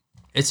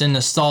 It's a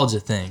nostalgia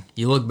thing.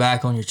 You look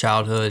back on your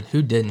childhood,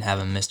 who didn't have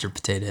a Mr.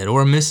 Potato Head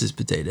or a Mrs.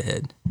 Potato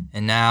Head?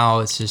 And now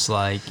it's just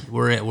like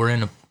we're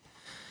in a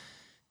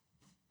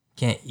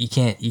you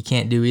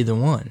can't do either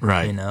one.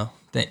 Right. You know?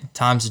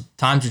 Times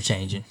are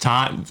changing.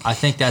 I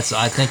think that's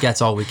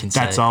all we can say.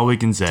 That's all we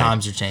can say.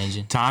 Times are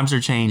changing. Times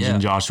are changing, yeah.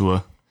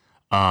 Joshua.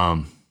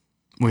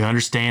 We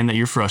understand that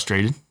you're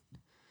frustrated.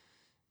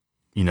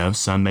 You know,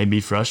 some may be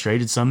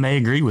frustrated, some may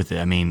agree with it.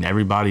 I mean,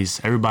 everybody's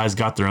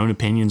got their own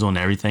opinions on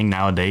everything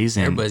nowadays.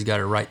 And everybody's got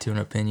a right to an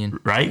opinion.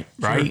 Right,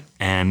 sure. Right.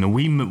 And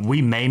we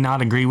may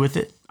not agree with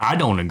it. I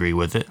don't agree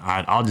with it.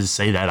 I'll just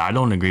say that I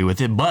don't agree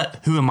with it.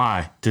 But who am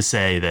I to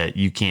say that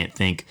you can't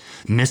think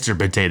Mr.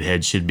 Potato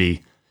Head should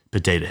be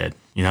Potato Head?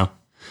 You know,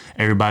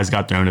 everybody's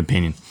got their own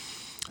opinion.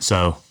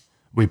 So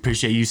we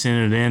appreciate you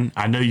sending it in.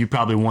 I know you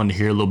probably wanted to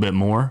hear a little bit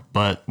more,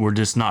 but we're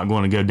just not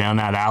going to go down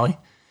that alley.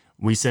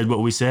 We said what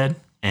we said.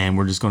 And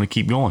we're just going to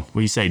keep going. What do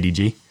you say,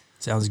 DG?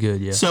 Sounds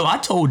good, yeah. So I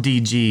told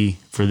DG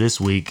for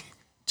this week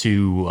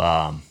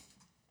to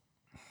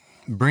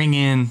bring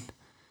in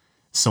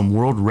some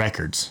world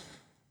records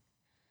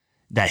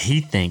that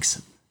he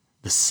thinks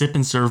the Sip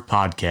and Serve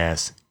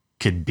podcast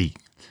could beat.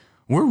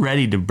 We're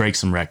ready to break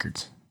some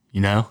records,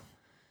 you know?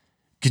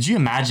 Could you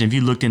imagine if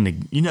you looked into,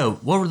 you know,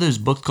 what were those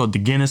books called? The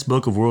Guinness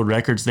Book of World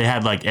Records. They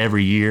had like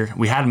every year.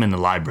 We had them in the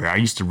library. I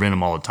used to rent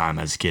them all the time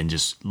as a kid and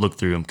just look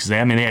through them because they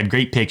had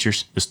great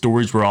pictures. The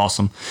stories were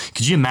awesome.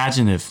 Could you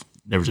imagine if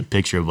there was a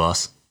picture of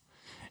us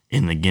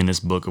in the Guinness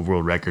Book of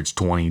World Records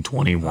 20,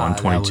 21,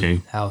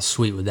 22? How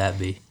sweet would that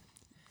be?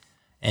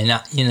 And,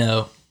 you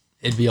know,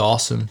 it'd be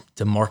awesome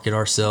to market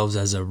ourselves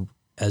as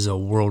a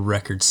world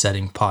record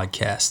setting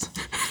podcast.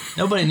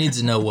 Nobody needs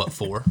to know what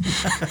for.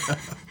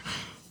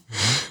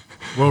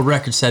 World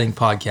record setting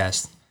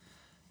podcast,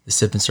 the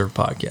Sip and Serve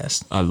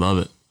podcast. I love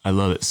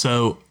it.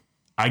 So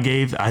I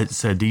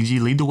said, DG,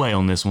 lead the way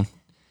on this one.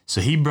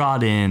 So he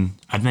brought in,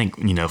 I think,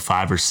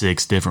 5 or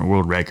 6 different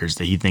world records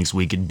that he thinks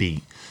we could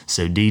beat.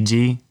 So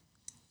DG,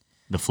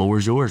 the floor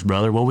is yours,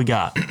 brother. What we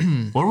got?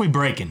 What are we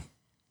breaking?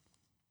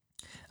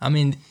 I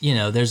mean,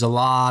 there's a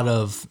lot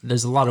of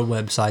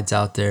websites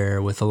out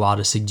there with a lot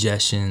of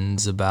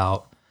suggestions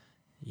about,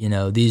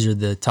 these are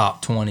the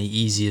top 20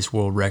 easiest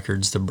world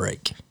records to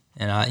break.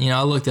 And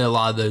I looked at a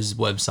lot of those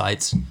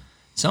websites.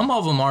 Some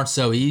of them aren't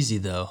so easy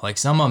though. Like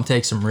some of them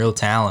take some real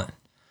talent,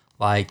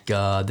 like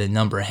the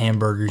number of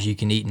hamburgers you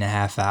can eat in a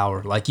half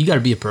hour. Like you got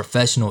to be a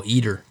professional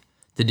eater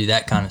to do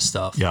that kind of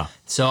stuff. Yeah.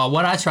 So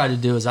what I tried to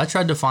do is I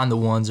tried to find the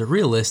ones that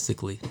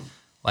realistically,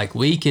 like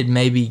we could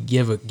maybe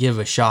give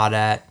a shot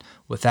at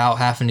without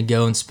having to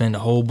go and spend a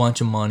whole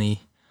bunch of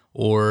money,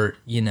 or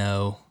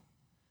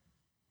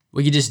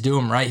we could just do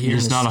them right here.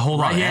 It's not a whole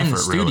lot of effort,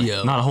 studio.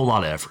 Really. Not a whole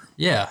lot of effort.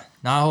 Yeah.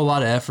 Not a whole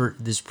lot of effort.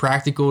 It's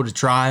practical to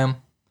try them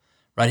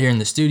right here in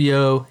the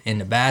studio, in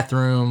the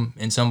bathroom,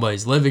 in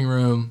somebody's living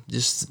room,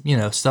 just,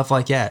 stuff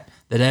like that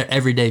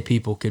everyday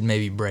people could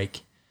maybe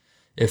break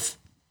if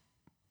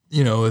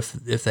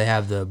they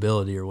have the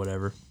ability or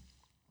whatever.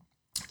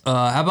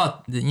 How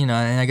about, and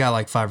I got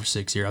like 5 or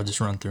 6 here. I'll just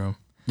run through them.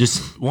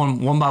 Just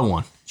one by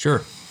one.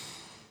 Sure.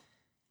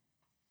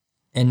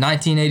 In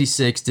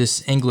 1986,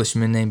 this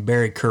Englishman named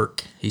Barry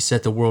Kirk, he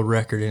set the world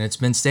record, and it's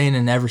been staying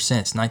in ever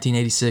since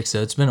 1986,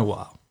 so it's been a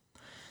while.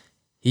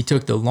 He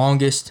took the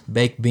longest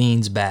baked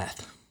beans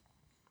bath.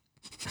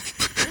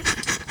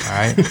 All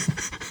right?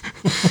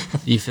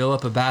 You fill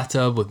up a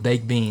bathtub with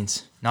baked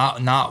beans, not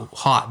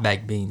hot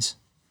baked beans,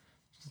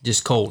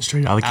 just cold.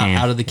 Straight out of the can.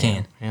 Out of the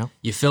can. Yeah.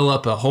 You fill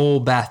up a whole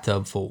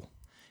bathtub full,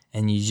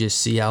 and you just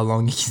see how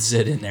long you can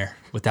sit in there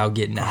without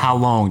getting out. How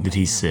long did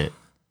he sit?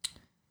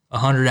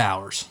 100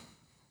 hours.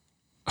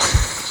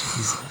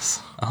 Jesus.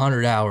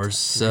 100 hours,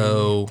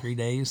 so... 3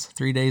 days?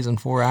 3 days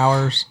and 4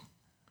 hours?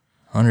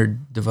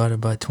 100 divided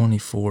by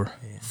 24.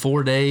 Yeah.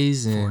 4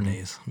 days and... 4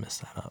 days.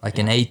 Messed that up. Like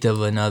an eighth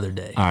of another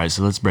day. All right,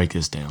 so let's break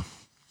this down.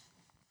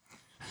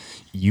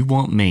 You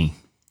want me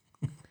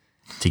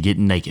to get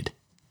naked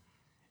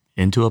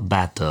into a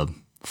bathtub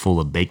full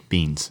of baked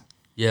beans.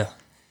 Yeah.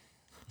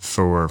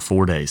 For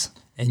 4 days.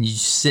 And you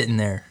just sitting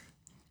there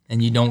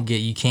and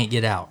you can't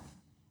get out.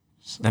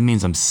 That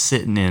means I'm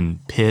sitting in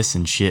piss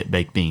and shit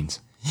baked beans.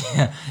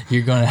 Yeah,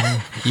 you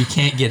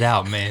can't get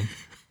out, man.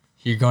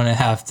 You're gonna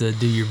have to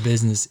do your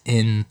business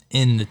in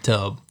the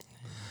tub.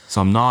 So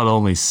I'm not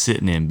only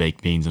sitting in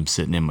baked beans, I'm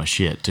sitting in my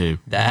shit too.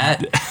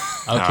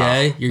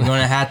 Okay. You're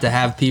gonna have to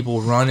have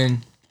people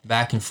running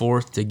back and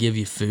forth to give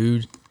you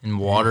food and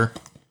water,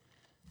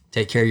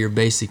 take care of your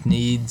basic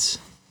needs.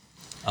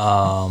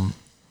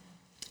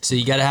 So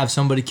you got to have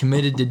somebody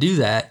committed to do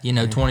that.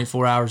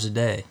 24 hours a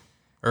day,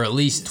 or at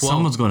least 12.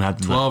 Someone's gonna have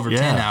to 12 or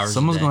 10 hours.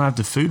 Someone's a day. gonna have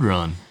to food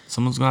run.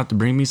 Someone's gonna have to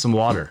bring me some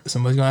water.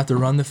 Somebody's gonna have to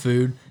run the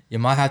food. You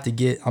might have to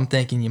get. I'm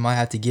thinking you might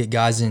have to get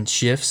guys in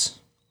shifts.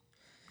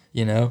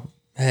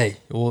 Hey,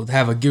 we'll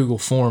have a Google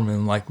form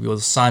and we'll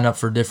sign up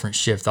for a different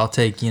shift. I'll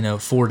take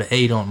 4 to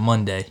 8 on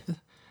Monday.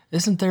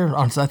 Isn't there?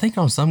 I think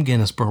on some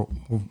Guinness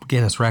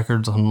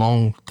records on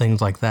long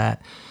things like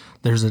that,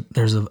 there's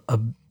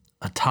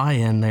a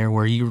tie-in there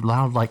where you're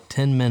allowed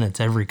 10 minutes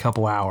every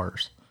couple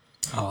hours.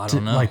 Oh, I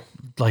don't know.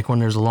 Like when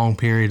there's a long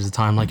period of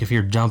time, like if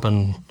you're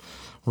jumping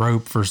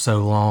rope for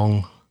so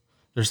long,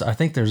 I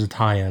think there's a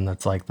tie-in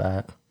that's like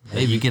that.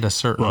 Maybe you get a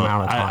certain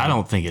amount of time. I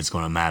don't think it's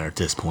going to matter at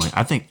this point.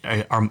 I think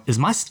is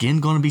my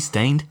skin going to be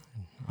stained?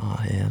 Oh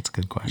yeah, that's a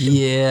good question.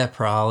 Yeah,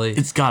 probably.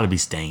 It's got to be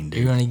stained,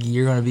 dude.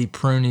 You're gonna be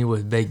pruny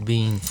with baked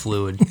bean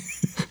fluid.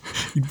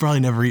 You'd probably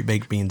never eat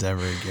baked beans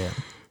ever again.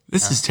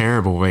 This is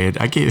terrible, Wade.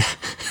 I can't.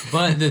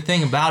 But the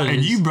thing about it And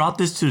is, you brought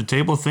this to the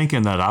table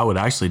thinking that I would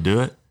actually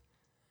do it.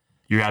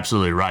 You're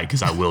absolutely right,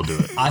 because I will do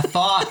it. I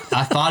thought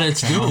it's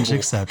Challenge doable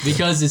accepted.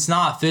 because it's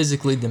not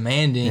physically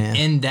demanding. Yeah.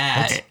 In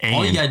that,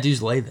 all you gotta do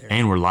is lay there.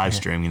 And we're live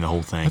streaming the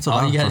whole thing. That's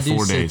what All you gotta for do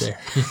 4 is sit days. there.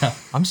 Yeah.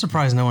 I'm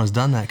surprised no one's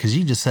done that because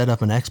you just set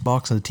up an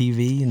Xbox and a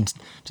TV and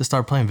just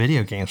start playing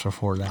video games for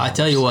 4 days. I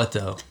tell you what,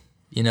 though,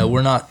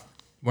 we're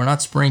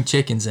not spring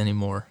chickens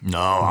anymore.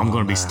 No, I'm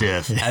going to be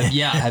stiff. Have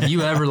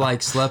you ever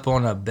slept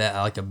on a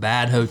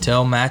bad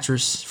hotel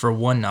mattress for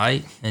one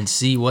night and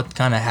see what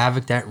kind of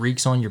havoc that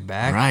wreaks on your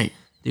back? Right.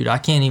 Dude, I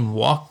can't even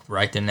walk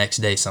right the next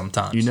day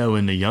sometimes.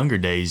 In the younger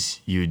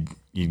days, you'd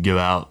go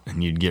out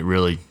and you'd get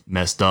really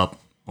messed up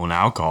on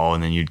alcohol,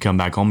 and then you'd come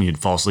back home and you'd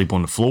fall asleep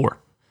on the floor,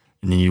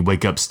 and then you'd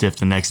wake up stiff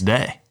the next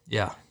day.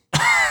 Yeah.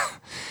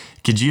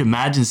 Could you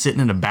imagine sitting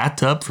in a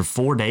bathtub for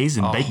 4 days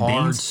and baked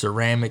hard beans?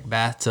 ceramic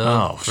bathtub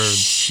Oh, for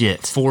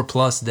shit.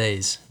 4+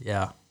 days.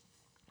 Yeah.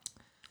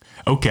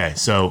 Okay,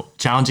 so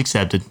challenge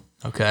accepted.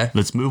 Okay.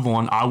 Let's move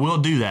on. I will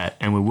do that,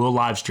 and we will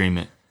live stream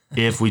it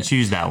if we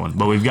choose that one.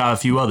 But we've got a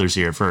few others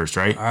here first,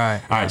 right? All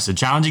right. All right, so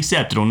challenge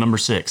accepted on number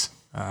 6.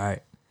 All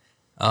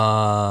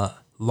right.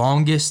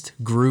 Longest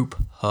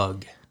group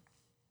hug.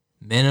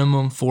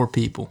 Minimum 4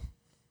 people.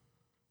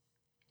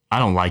 I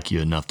don't like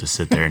you enough to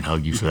sit there and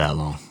hug you for that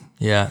long.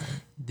 Yeah.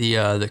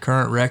 The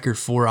current record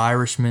for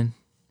Irishmen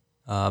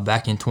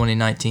back in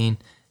 2019,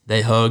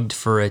 they hugged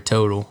for a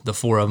total. The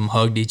 4 of them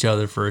hugged each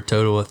other for a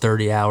total of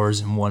 30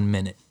 hours and 1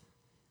 minute.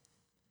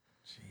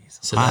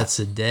 So that's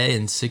a day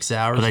and 6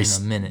 hours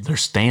and a minute. They're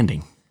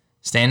standing.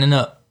 Standing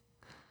up.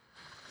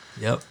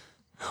 Yep.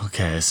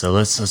 Okay, so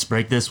let's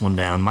break this one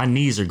down. My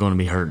knees are going to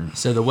be hurting.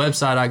 So the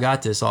website I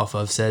got this off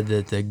of said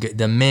that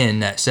the men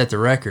that set the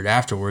record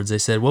afterwards, they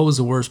said, what was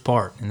the worst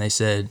part? And they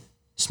said,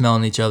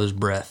 smelling each other's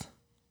breath.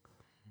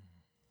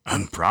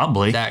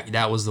 Probably.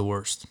 That was the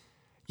worst.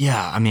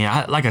 Yeah, I mean,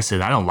 like I said,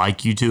 I don't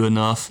like you two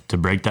enough to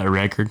break that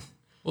record.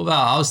 Well,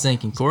 I was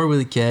thinking Corey with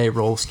a K,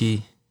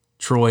 Rolski,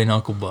 Troy, and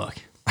Uncle Buck.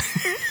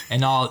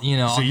 And I'll.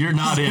 So you're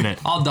not in it.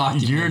 I'll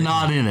document You're it.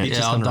 not in it. Yeah,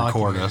 just I'll gonna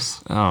record document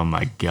us. Oh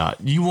my God.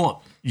 You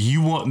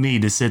want me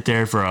to sit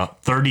there for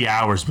 30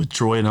 hours with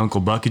Troy and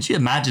Uncle Buck? Could you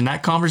imagine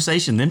that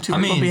conversation them two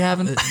are going to be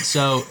having?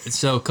 So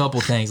a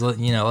couple things.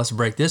 Let's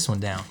break this one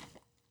down.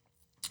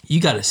 You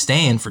got to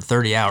stand for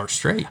 30 hours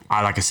straight.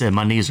 Like I said,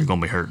 my knees are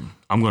going to be hurting.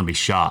 I'm going to be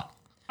shot.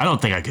 I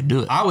don't think I could do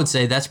it. I would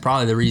say that's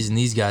probably the reason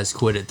these guys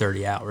quit at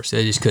 30 hours.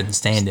 They just couldn't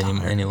stand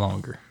any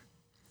longer.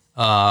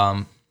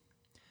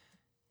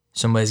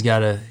 Somebody's got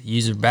to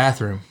use a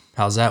bathroom.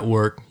 How's that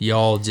work?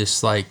 Y'all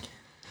just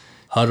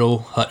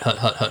huddle.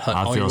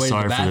 I feel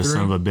sorry for the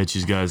son of a bitch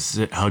who's got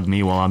to hug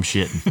me while I'm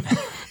shitting.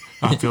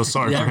 I feel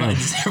sorry for him.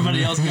 Does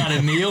everybody else got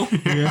to kneel?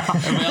 Yeah.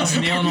 Everybody else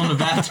kneeling on the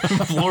bathroom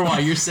floor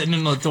while you're sitting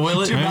in the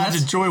toilet? Could you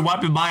imagine Troy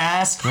wiping my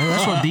ass? Man,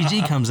 that's what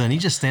DG comes in. He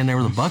just stand there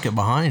with a bucket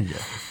behind you.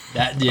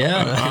 Don't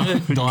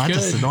Have to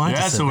sit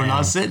So we're down.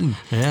 not sitting.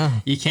 Yeah.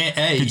 You can't.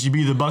 Hey, Could you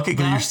be the bucket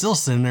But guy? you're still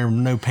sitting there with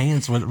no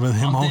pants with him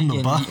I'm holding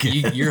the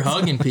thinking bucket. you're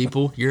hugging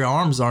people. Your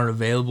arms aren't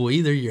available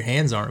either. Your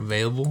hands aren't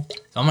available.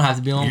 So I'm gonna have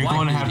to be on. You're white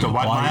going to have to duty.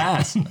 wipe my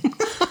ass.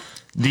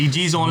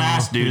 DG's on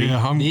ass duty.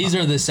 Yeah, These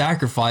are the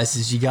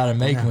sacrifices you got to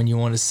make when you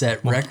want to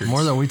set records.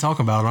 More than we talk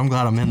about it, I'm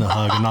glad I'm in the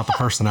hug and not the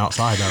person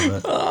outside of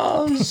it.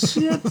 oh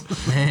shit,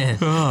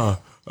 man.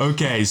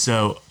 Okay,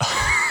 so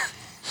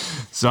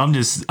I'm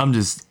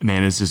just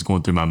man, it's just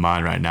going through my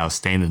mind right now,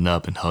 standing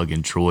up and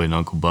hugging Troy and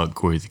Uncle Buck,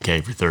 Corey the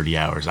K for 30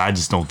 hours. I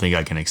just don't think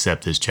I can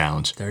accept this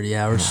challenge. 30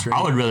 hours straight.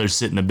 I would rather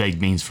sit in the baked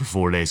beans for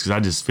 4 days because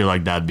I just feel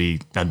like that'd be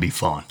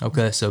fun.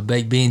 Okay, so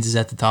baked beans is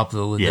at the top of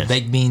the list. Yes. The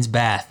baked beans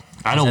bath.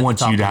 I don't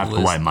want you to have to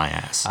wipe my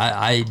ass.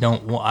 I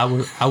don't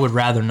want. I would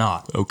rather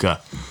not. Okay.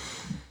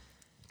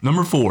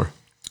 Number 4.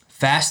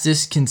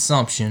 Fastest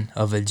consumption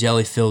of a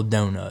jelly-filled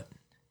donut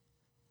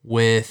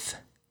with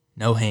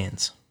no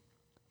hands.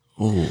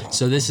 Ooh.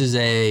 So this is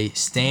a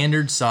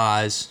standard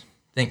size,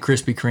 think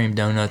Krispy Kreme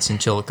donuts in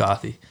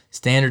Chillicothe.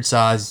 Standard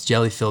size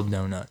jelly-filled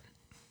donut.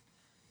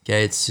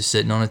 Okay, it's just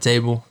sitting on a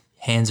table.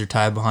 Hands are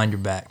tied behind your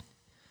back.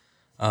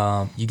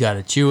 You got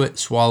to chew it,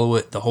 swallow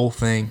it, the whole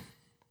thing.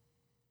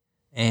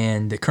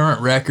 And the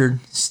current record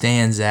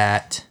stands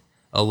at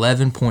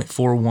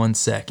 11.41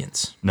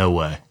 seconds. No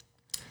way.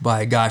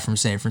 By a guy from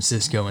San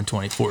Francisco in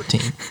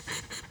 2014.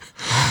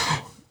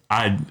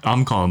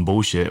 I'm calling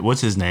bullshit.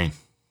 What's his name?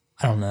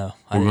 I don't know.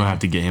 We're going to have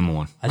to get him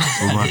on. We're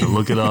going to have to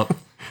look it up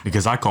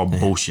because I call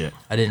bullshit.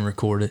 I didn't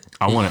record it.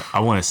 I want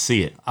to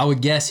see it. I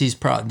would guess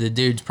the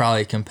dude's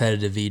probably a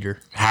competitive eater.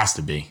 Has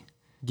to be.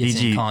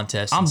 Gets in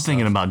contests. I'm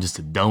thinking about just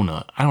a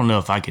donut. I don't know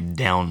if I could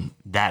down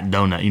that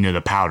donut. You know,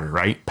 the powder,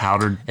 right?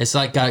 Powdered. It's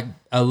like got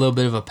a little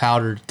bit of a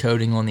powdered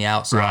coating on the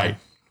outside. Right.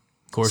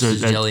 Of course,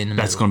 there's jelly in the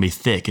middle. That's going to be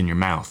thick in your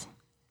mouth.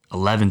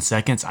 11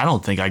 seconds? I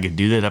don't think I could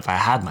do that if I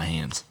had my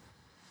hands.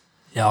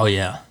 Oh,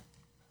 yeah.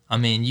 I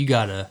mean, you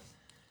gotta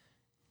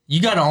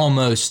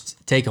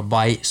almost take a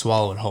bite,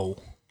 swallow it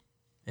whole.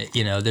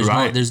 You know, there's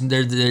right.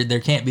 there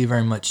can't be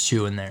very much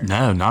chewing there.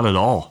 No, not at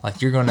all.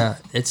 Like you're gonna,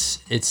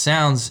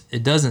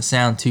 it doesn't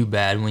sound too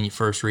bad when you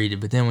first read it,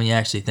 but then when you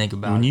actually think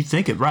about it, when you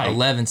think it right,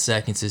 11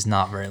 seconds is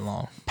not very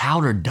long.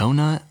 Powdered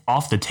donut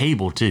off the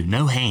table too,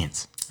 no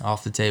hands.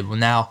 Off the table.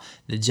 Now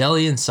the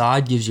jelly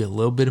inside gives you a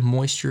little bit of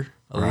moisture,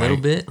 little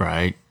bit,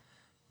 right?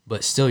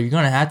 But still, you're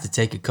gonna have to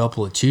take a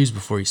couple of chews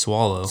before you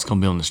swallow. It's gonna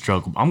be on the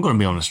struggle. I'm gonna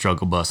be on the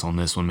struggle bus on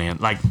this one, man.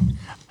 Like.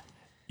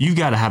 You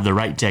got to have the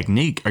right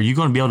technique. Are you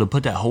going to be able to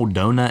put that whole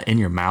donut in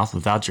your mouth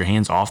without your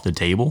hands off the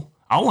table?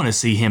 I want to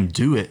see him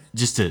do it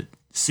just to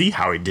see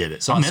how he did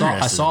it. So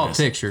I saw a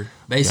picture.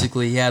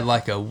 Basically, he had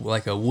like a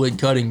wood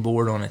cutting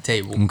board on a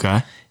table.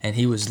 Okay. And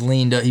he was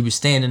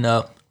standing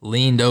up,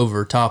 leaned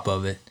over top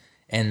of it,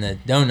 and the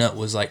donut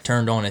was like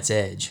turned on its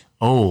edge.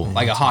 Oh.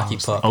 Like a hockey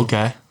puck.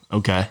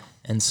 Okay.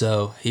 And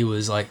so he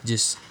was like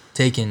just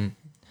taking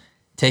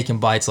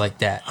bites like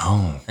that.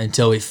 Oh.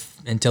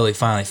 Until he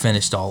finally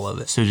finished all of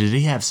it. So did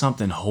he have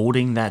something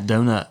holding that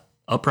donut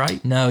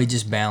upright? No, he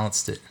just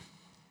balanced it.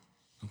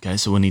 Okay,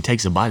 so when he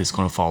takes a bite, it's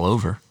going to fall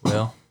over.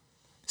 Well,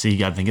 so you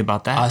got to think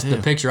about that too.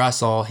 The picture I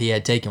saw, he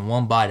had taken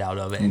one bite out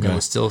of it, and it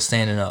was still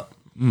standing up.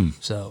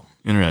 So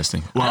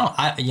interesting. Well,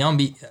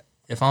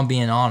 if I'm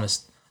being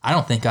honest, I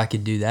don't think I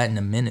could do that in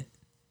a minute.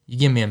 You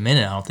give me a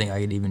minute, I don't think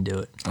I could even do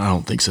it. I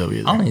don't think so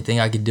either. I don't even think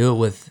I could do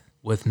it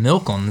with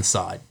milk on the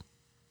side.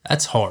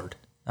 That's hard.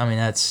 I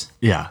mean,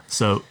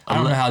 so I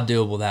don't know how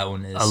doable that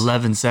one is.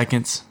 11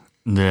 seconds?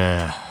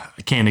 Nah,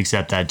 I can't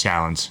accept that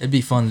challenge. It'd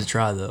be fun to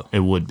try, though.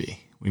 It would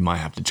be. We might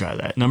have to try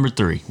that. Number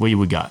 3, what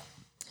we got?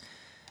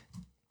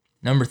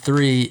 Number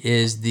 3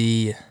 is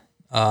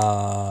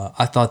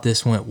I thought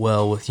this went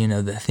well with,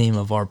 the theme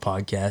of our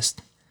podcast.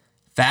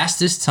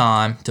 Fastest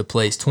time to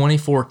place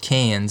 24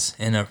 cans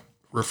in a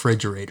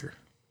refrigerator.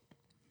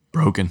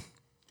 Broken.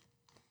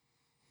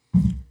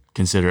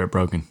 Consider it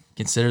broken.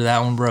 Consider that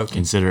one broken.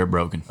 Consider it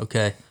broken.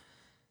 Okay.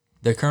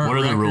 The current What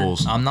are the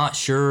rules? I'm not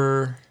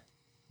sure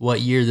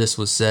what year this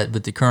was set,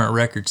 but the current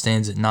record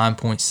stands at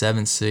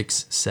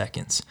 9.76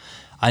 seconds.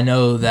 I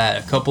know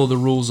that a couple of the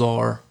rules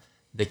are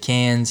the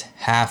cans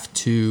have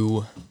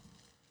to,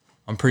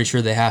 I'm pretty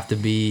sure they have to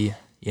be,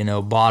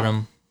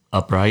 bottom.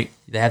 Upright?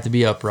 They have to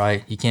be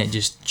upright. You can't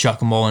just chuck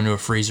them all into a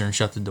freezer and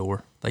shut the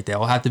door. Like, they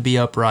all have to be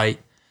upright.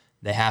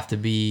 They have to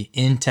be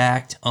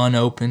intact,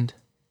 unopened.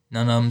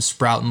 None of them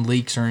sprouting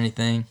leaks or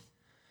anything.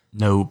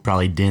 No,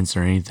 probably dents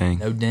or anything.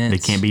 No dents. They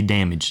can't be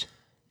damaged.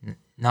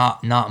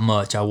 Not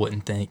much, I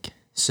wouldn't think.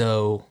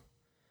 So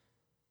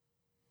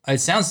it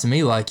sounds to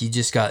me like you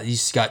just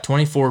got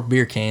 24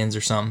 beer cans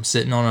or something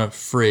sitting on a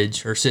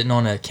fridge or sitting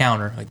on a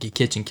counter, like a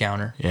kitchen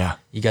counter. Yeah.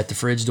 You got the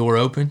fridge door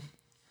open.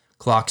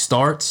 Clock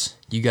starts.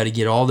 You got to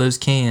get all those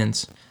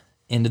cans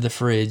into the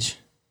fridge,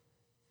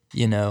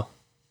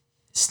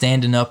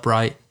 standing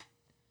upright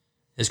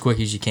as quick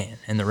as you can.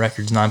 And the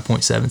record's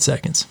 9.7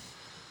 seconds.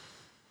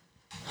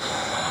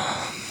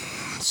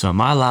 So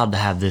am I allowed to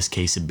have this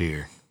case of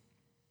beer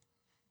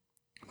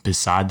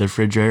beside the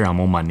refrigerator?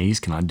 I'm on my knees.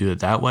 Can I do it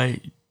that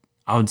way?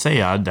 I would say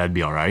that'd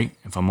be all right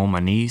if I'm on my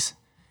knees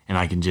and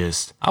I can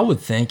just... I would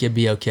think it'd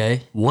be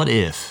okay. What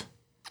if...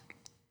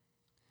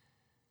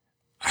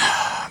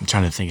 I'm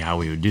trying to think how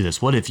we would do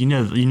this. What if,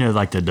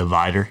 like the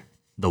divider,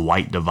 the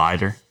white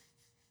divider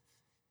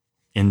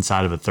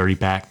inside of a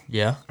 30-pack?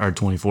 Yeah. Or a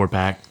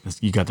 24-pack.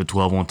 You got the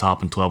 12 on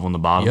top and 12 on the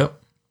bottom. Yep.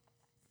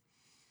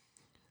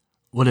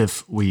 What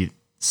if we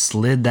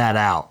slid that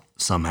out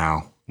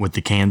somehow with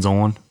the cans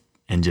on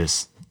and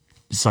just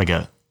like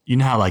how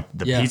like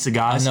the pizza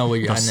guys, I know what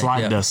you're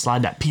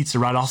slide that pizza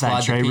right off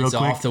that tray real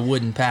quick. Off the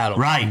wooden paddle.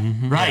 Right.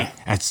 Yeah.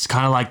 It's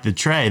kind of like the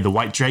tray, the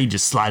white tray. You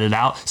just slide it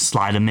out,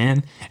 slide them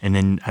in, and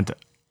then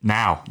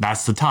now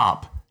that's the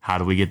top. How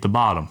do we get the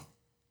bottom?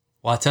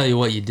 Well, I'll tell you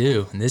what you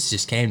do, and this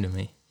just came to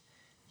me.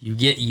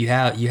 you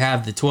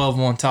have the 12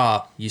 on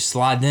top. You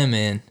slide them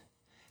in.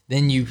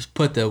 Then you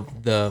put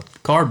the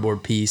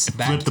cardboard piece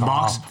back. Flip the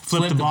box.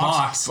 Flip the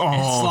box.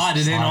 And slide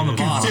it in on the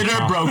bottom.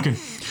 Consider it broken.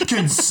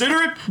 Consider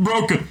it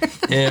broken.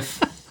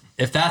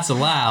 If that's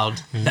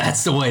allowed,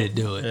 that's the way to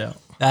do it. Yeah.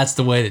 That's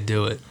the way to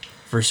do it,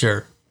 for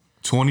sure.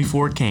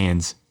 24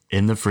 cans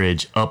in the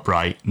fridge,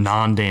 upright,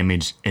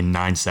 non-damaged, in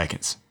 9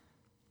 seconds.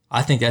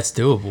 I think that's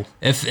doable.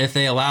 If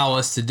they allow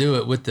us to do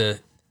it with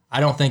I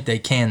don't think they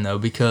can though,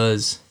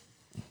 because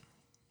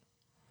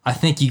I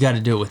think you got to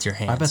do it with your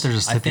hands. I bet there's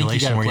a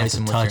stipulation where you have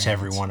to touch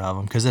every one of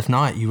them. Because if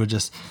not,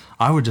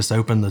 I would just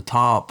open the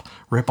top,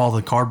 rip all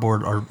the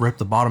cardboard, or rip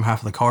the bottom half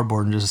of the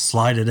cardboard and just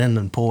slide it in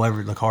and pull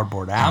the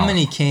cardboard out. How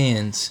many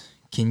cans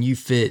can you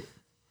fit?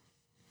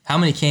 How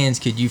many cans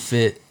could you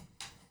fit?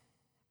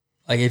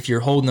 Like if you're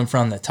holding them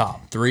from the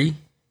top, 3?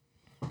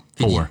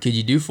 4. Could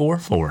you do 4?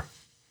 4.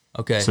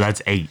 Okay. So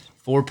that's 8.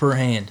 4 per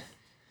hand.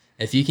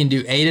 If you can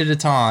do 8 at a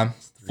time,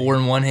 4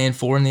 in one hand,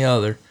 4 in the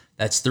other,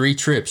 that's 3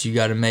 trips you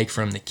got to make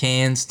from the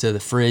cans to the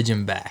fridge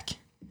and back.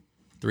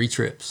 3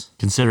 trips.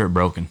 Consider it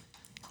broken.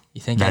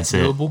 You think that's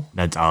doable?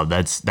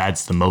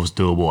 That's the most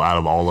doable out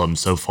of all of them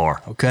so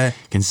far. Okay.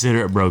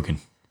 Consider it broken.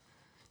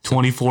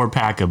 24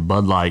 pack of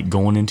Bud Light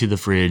going into the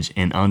fridge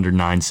in under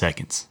 9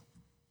 seconds.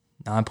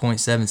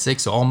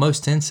 9.76, so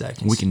almost 10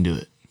 seconds. We can do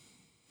it.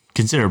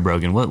 Consider it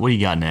broken. What do you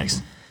got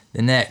next?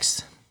 The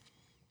next.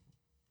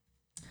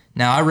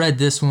 Now I read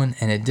this one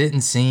and it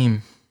didn't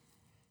seem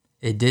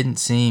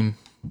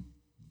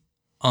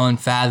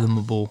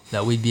unfathomable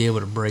that we'd be able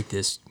to break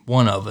this,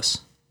 one of us.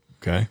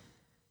 Okay.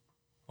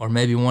 Or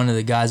maybe one of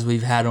the guys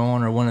we've had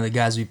on, or one of the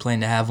guys we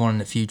plan to have on in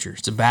the future.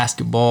 It's a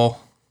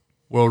basketball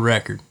world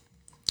record.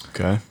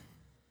 Okay.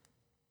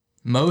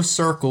 Most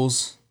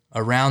circles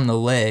around the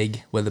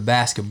leg with a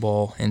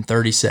basketball in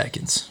 30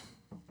 seconds.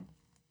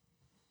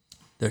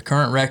 The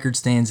current record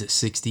stands at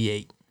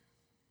 68,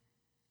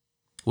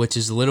 which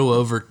is a little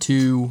over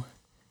two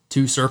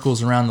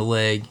circles around the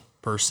leg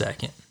per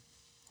second.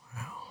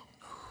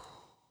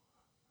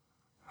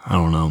 I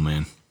don't know,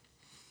 man.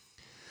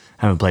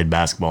 I haven't played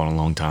basketball in a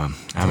long time.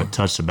 I haven't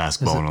touched a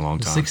basketball in a long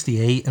time.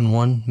 68 in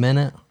 1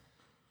 minute?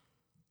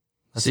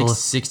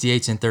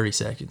 68's in 30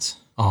 seconds.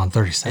 Oh, in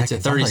 30 seconds.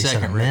 It's a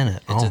 30-second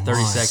minute. It's a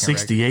 30-second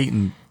 68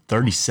 and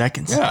 30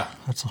 seconds? Yeah.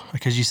 That's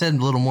because you said a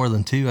little more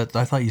than 2. I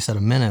thought you said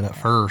a minute at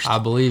first. I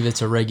believe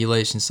it's a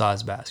regulation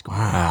size basketball.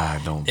 I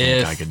don't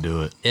think I could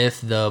do it.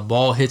 If the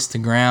ball hits the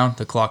ground,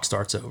 the clock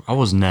starts over. I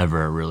was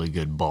never a really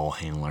good ball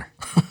handler.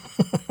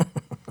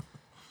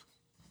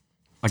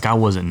 Like, I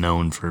wasn't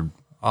known for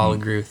I'll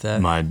agree with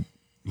that. my,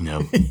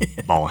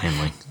 ball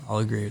handling. I'll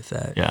agree with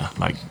that. Yeah,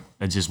 like,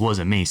 it just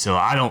wasn't me. So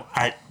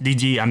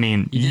DG, I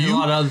mean, You did a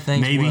lot of other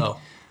things maybe.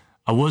 well.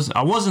 I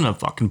wasn't a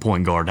fucking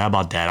point guard. How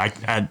about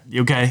that?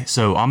 Okay,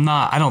 so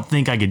I don't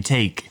think I could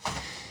take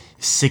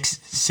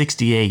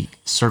 68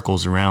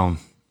 circles around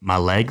my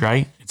leg,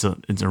 right?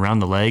 It's around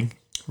the leg.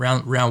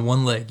 Round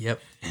one leg, yep.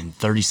 In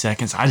 30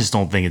 seconds. I just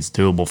don't think it's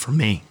doable for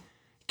me.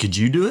 Could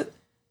you do it?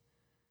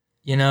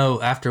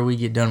 After we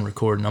get done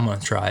recording, I'm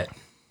gonna try it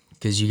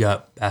because you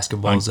got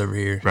basketballs over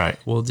here. Right.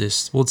 We'll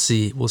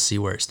see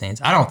where it stands.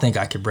 I don't think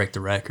I could break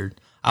the record.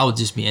 I would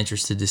just be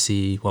interested to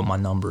see what my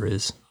number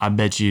is. I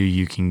bet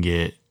you can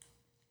get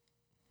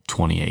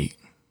 28.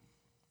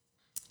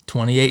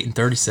 28 in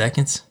 30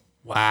 seconds?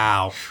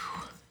 Wow.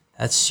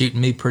 That's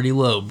shooting me pretty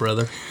low,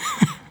 brother.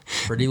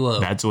 Pretty low.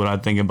 That's what I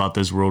think about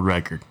this world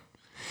record.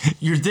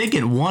 You're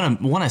thinking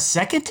one a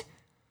second?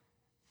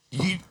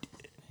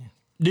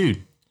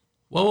 Dude.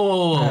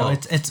 Whoa. No,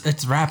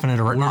 it's wrapping it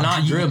around. We're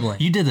not dribbling.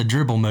 You did the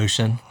dribble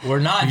motion. We're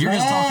not You're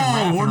just talking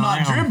wrapping we're not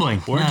around.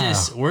 dribbling.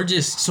 We're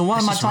just So why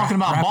am I talking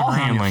about Wrapping ball around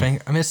your handling?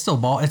 finger. I mean, it's still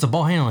ball. It's a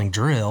ball handling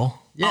drill.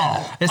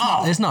 yeah.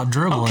 It's not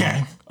dribbling.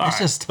 Okay. All it's right.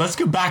 just Let's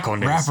go back on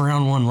this. wrap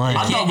around one leg.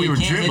 I thought we were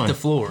You can't dribbling. hit the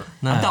floor.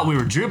 No. I thought we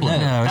were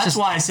dribbling. No, it's That's just-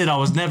 why I said I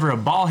was never a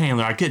ball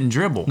handler. I couldn't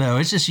dribble. No,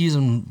 it's just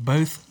using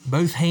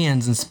both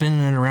hands and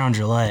spinning it around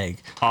your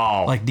leg.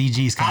 Oh, Like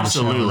DG's kind of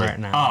showing absolutely. right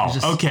now. Oh, It's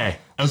just- okay.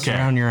 just Okay.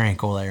 around your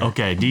ankle there.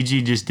 Okay.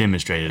 DG just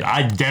demonstrated.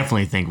 I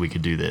definitely think we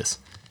could do this.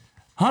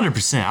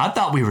 100%. I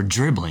thought we were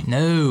dribbling.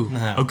 No.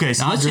 Okay,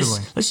 so Not let's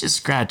dribbling. just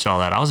scratch all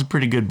that. I was a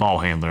pretty good ball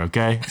handler,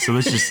 okay? So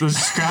let's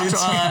scratch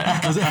all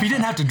that. Because if he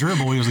didn't have to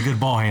dribble, he was a good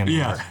ball handler.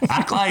 Yeah.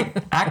 Act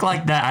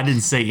like that. I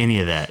didn't say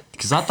any of that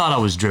because I thought I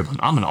was dribbling.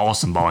 I'm an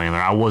awesome ball handler.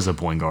 I was a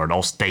point guard,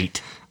 all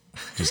state.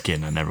 Just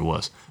kidding, I never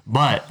was.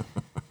 But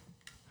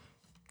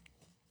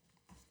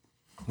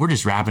we're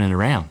just wrapping it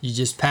around. You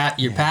just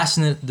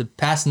passing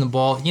the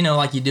ball,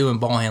 like you do in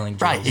ball handling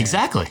drills. Right,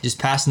 exactly. Just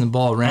passing the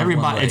ball around. one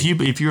Everybody,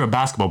 way. if you're a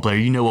basketball player,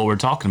 you know what we're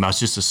talking about. It's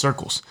just the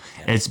circles.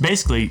 It's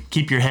basically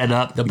keep your head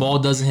up. the ball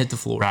doesn't hit the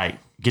floor. Right.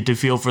 Get the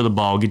feel for the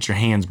ball. Get your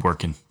hands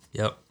working.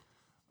 Yep.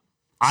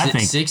 I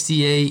think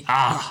 68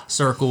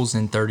 circles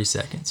in 30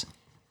 seconds.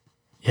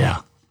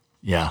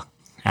 Yeah,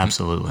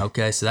 absolutely.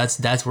 Okay, so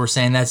that's we're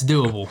saying that's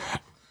doable.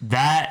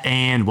 That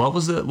and what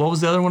was the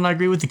other one I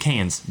agree with? The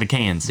cans. The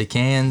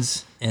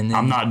cans and then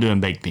I'm not doing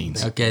baked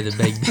beans. Okay, the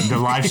baked beans. The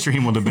live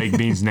stream with the baked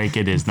beans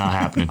naked is not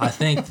happening. I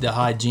think the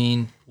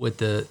hygiene with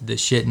the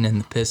shitting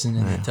and the pissing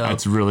in the tub.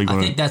 That's really I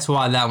think that's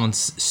why that one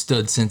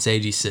stood since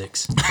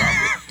 '86.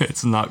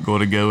 It's not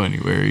going to go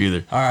anywhere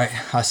either. All right,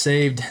 I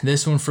saved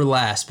this one for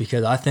last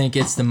because I think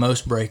it's the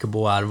most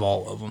breakable out of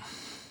all of them.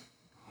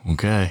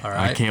 Okay. All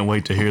right. I can't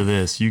wait to hear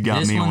this. You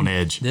got me on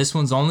edge. This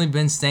one's only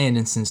been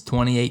standing since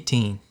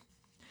 2018,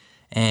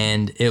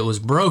 and it was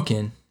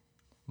broken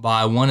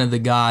by one of the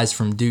guys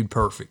from Dude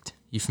Perfect.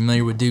 You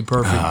familiar with Dude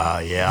Perfect?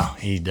 Yeah.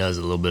 He does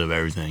a little bit of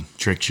everything.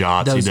 Trick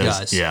shots. Those he does.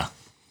 guys. Yeah.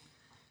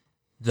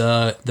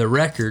 The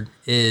record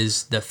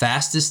is the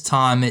fastest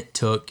time it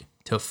took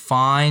to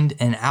find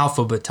and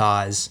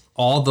alphabetize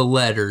all the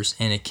letters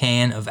in a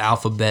can of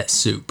alphabet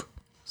soup.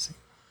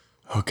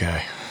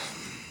 Okay.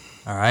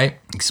 All right?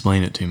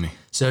 Explain it to me.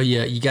 So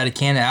you got a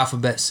can of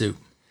alphabet soup,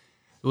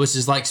 which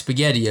is like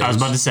SpaghettiOs. I was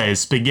about to say,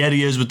 it's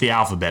SpaghettiOs with the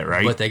alphabet,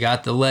 right? But they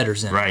got the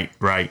letters in it.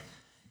 Right.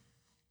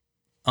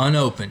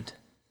 Unopened.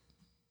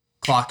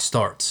 Clock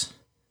starts.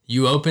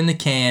 You open the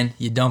can,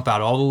 you dump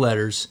out all the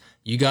letters.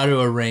 You got to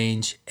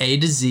arrange A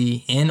to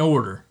Z in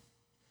order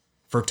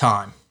for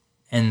time.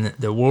 And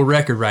the world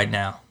record right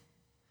now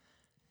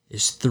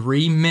is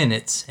 3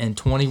 minutes and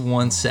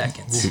 21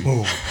 seconds.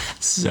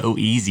 So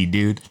easy,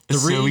 dude.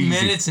 It's 3 so easy.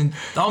 minutes and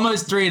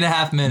almost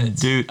 3.5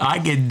 minutes. Dude, I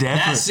can That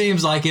definitely...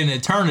 seems like an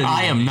eternity.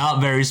 I am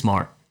not very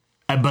smart,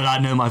 but I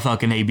know my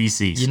fucking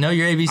ABCs. You know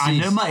your ABCs. I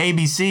know my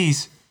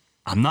ABCs.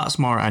 I'm not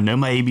smart. I know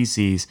my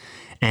ABCs.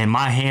 And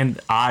my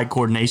hand-eye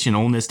coordination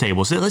on this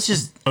table. So let's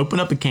just open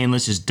up a can.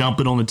 Let's just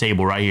dump it on the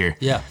table right here.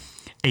 Yeah.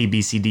 A,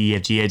 B, C, D, E,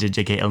 F, G, H, I,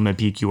 J, K, L, M, N,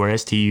 P, Q, R,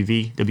 S, T, U,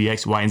 V, W,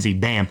 X, Y, and Z.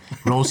 Bam.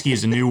 Rolski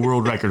is a new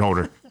world record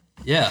holder.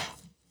 Yeah.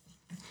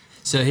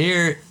 So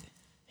here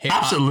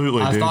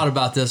Absolutely, I've dude. thought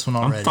about this one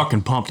already. I'm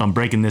fucking pumped. I'm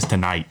breaking this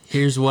tonight.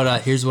 Here's what I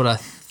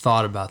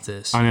thought about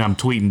this. I mean, I'm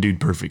tweeting Dude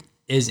Perfect.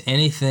 Is there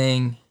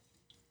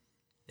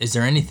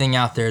anything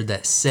out there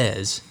that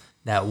says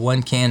that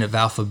one can of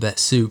alphabet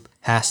soup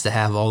has to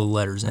have all the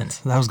letters in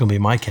it? That was going to be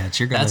my catch.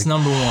 You're gonna, That's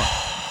number one.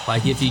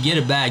 Like if you get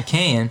a bad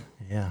can,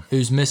 yeah.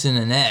 who's missing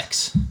an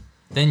X,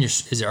 then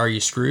are you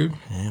screwed?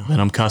 Then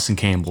I'm cussing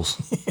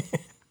Campbell's.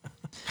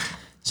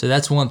 So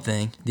that's one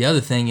thing. The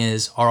other thing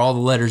is, are all the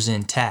letters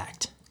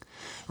intact?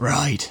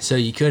 Right. So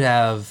you could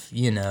have,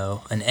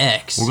 an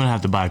X We're going to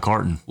have to buy a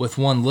carton. with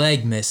one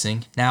leg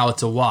missing. Now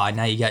it's a Y.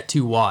 Now you got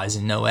two Y's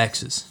and no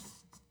X's.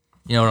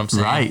 You know what I'm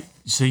saying? Right.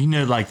 So,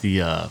 like the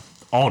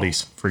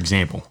Aldi's, for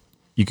example,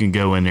 you can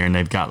go in there and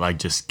they've got like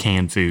just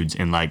canned foods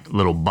in like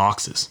little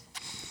boxes.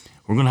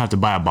 We're going to have to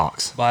buy a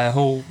box. Buy a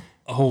whole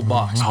box. A whole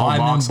Buy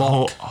them in box,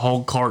 bulk.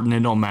 whole carton, it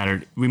don't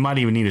matter. We might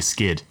even need a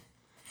skid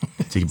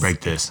to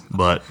break this.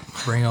 But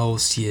Bring a whole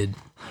skid.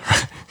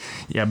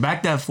 yeah,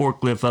 back that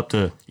forklift up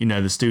to,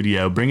 the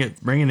studio. Bring it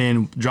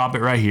in, drop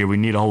it right here. We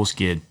need a whole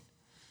skid.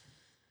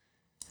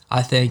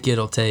 I think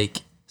it'll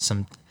take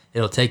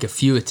a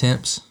few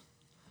attempts,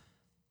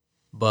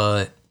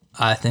 but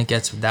I think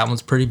that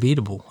one's pretty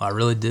beatable. I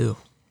really do.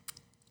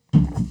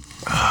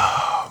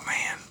 Oh,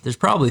 man. There's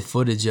probably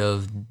footage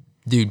of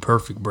Dude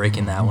Perfect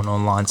breaking that one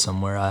online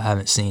somewhere. I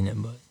haven't seen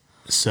it, but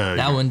So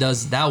that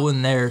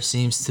one there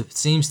seems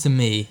to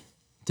me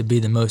to be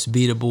the most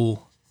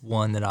beatable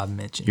one that I've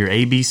mentioned. your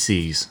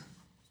ABCs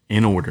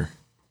in order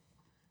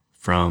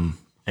from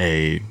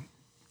a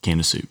can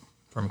of soup.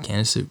 From a can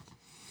of soup.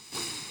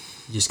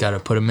 You just got to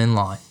put them in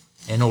line,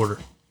 in order.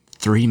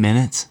 3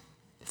 minutes?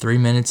 3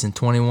 minutes and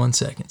 21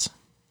 seconds.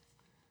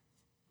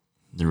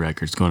 The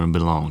record's going to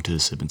belong to the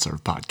Sip and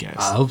Serve podcast.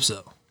 I hope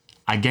so.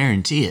 I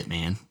guarantee it,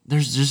 man.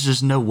 There's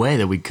just no way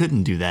that we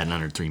couldn't do that in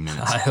under 3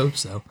 minutes. I hope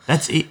so.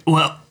 That's it.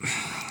 Well,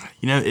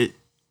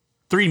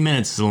 3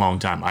 minutes is a long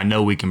time. I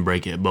know we can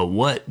break it, but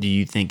what do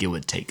you think it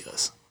would take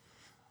us?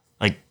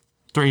 Like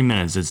 3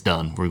 minutes, it's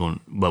done.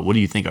 But what do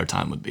you think our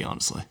time would be,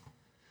 honestly?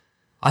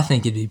 I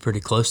think it'd be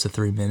pretty close to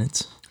 3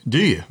 minutes. Do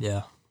you?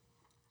 Yeah.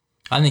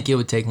 I think it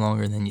would take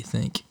longer than you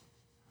think.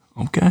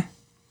 Okay.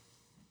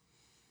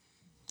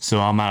 So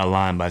I'm out of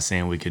line by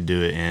saying we could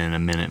do it in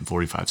 1 minute and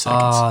 45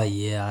 seconds.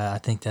 Yeah. I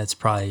think that's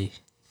probably...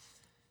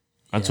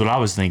 That's what I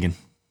was thinking.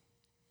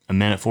 1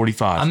 minute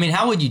 45. I mean,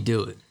 how would you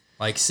do it?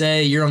 Like,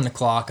 say you're on the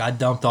clock. I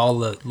dumped all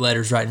the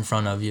letters right in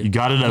front of you. You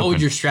got it open. What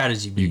would your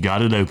strategy be? You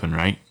got it open,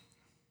 right?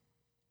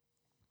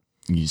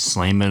 You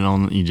slam it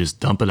on, you just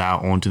dump it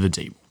out onto the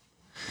table.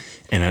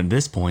 And at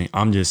this point,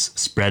 I'm just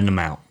spreading them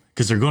out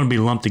because they're going to be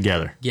lumped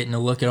together. Getting a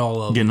look at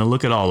all of them. Getting a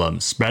look at all of them.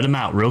 Spread them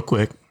out real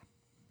quick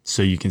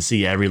so you can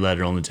see every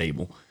letter on the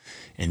table.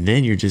 And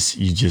then you just,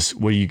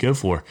 what do you go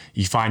for?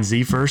 You find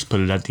Z first, put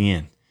it at the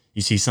end.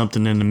 You see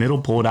something in the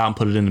middle, pull it out and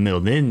put it in the middle.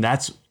 Then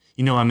that's,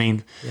 what I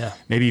mean? Yeah.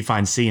 Maybe you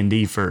find C and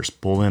D first,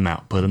 pull them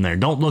out, put them there.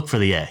 Don't look for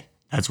the A.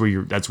 That's where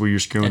you're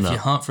screwing If up. you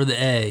hunt for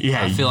the A,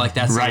 Yeah, I feel like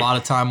that's right. a lot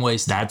of time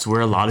wasted. That's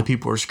where a lot of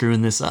people are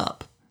screwing this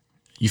up.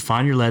 You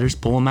find your letters,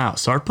 pull them out.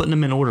 Start putting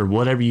them in order,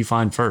 whatever you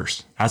find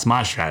first. That's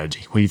my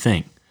strategy. What do you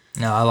think?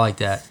 No, I like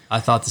that.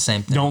 I thought the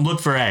same thing. Don't look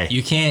for A.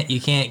 You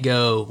can't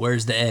go,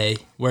 where's the A?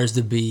 Where's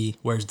the B?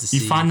 Where's the C?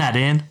 You find that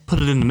end,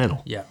 put it in the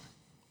middle. Yeah.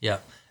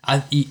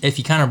 If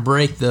you kind of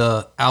break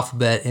the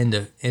alphabet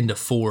into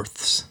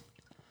fourths,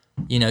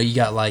 you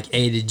got like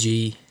A to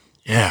G,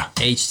 Yeah.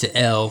 H to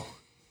L,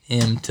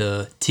 M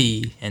to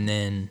T, and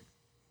then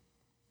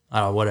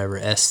whatever,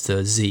 S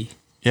to Z.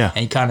 Yeah.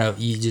 And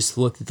you just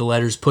look at the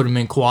letters, put them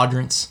in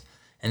quadrants,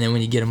 and then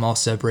when you get them all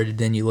separated,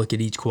 then you look at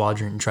each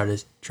quadrant and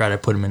try to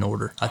put them in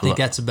order. I think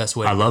that's the best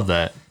way. I love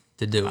that.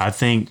 To do it. I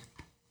think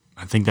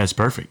that's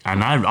perfect,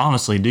 and I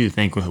honestly do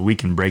think we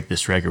can break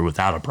this record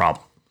without a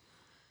problem.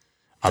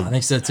 I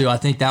think so too. I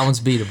think that one's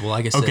beatable.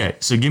 Like I said. Okay,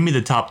 so give me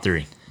the top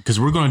 3 because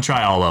we're going to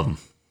try all of them.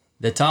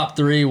 The top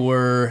 3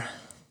 were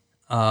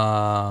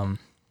I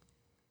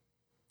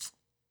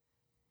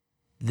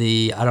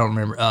don't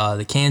remember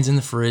the cans in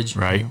the fridge,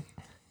 right?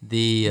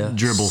 The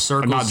dribbles,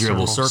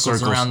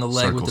 circles around the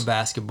leg circles. with the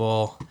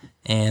basketball,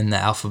 and the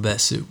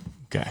alphabet soup.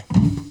 Okay.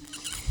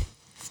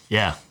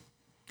 Yeah,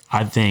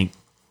 I think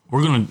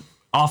we're gonna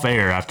off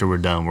air after we're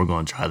done. We're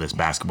gonna try this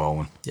basketball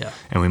one. Yeah,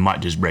 and we might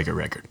just break a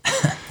record.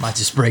 Might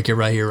just break it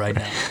right here, right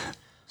now.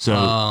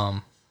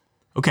 So,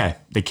 okay,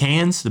 the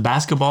cans, the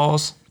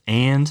basketballs,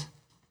 and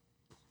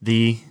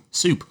the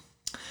soup.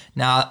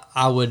 Now,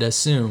 I would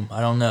assume,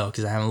 I don't know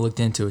because I haven't looked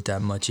into it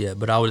that much yet,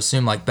 but I would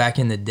assume like back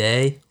in the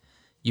day,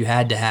 you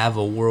had to have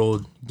a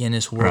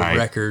Guinness World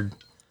Record,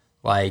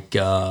 like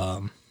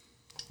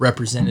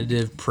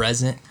representative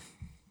present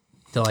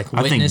to like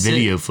witness it. I think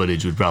video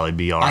footage would probably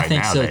be all right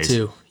nowadays. I think so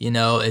too. You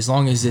know, as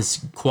long as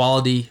it's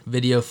quality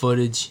video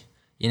footage,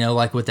 you know,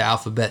 like with the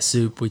alphabet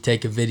soup, we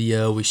take a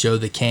video, we show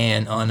the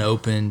can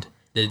unopened,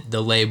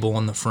 the label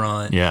on the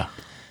front. Yeah.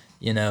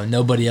 You know,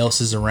 nobody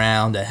else is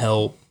around to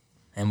help.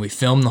 And we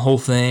film the whole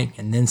thing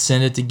and then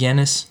send it to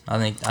Guinness. I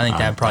think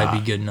that'd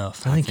probably be good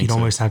enough. I think you'd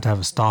almost have to have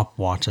a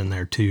stopwatch in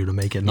there too to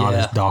make it not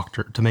as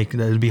to make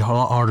it'd be a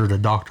lot harder to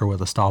doctor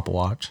with a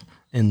stopwatch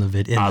in the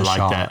video. I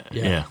like that.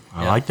 Yeah.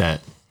 I like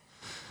that.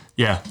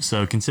 Yeah.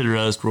 So consider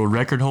us world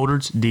record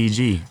holders.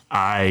 DG.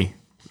 I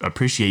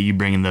appreciate you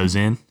bringing those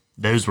in.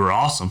 Those were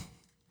awesome.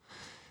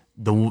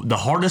 The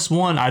hardest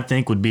one I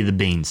think would be the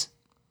beans.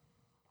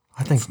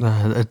 I think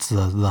it's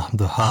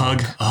the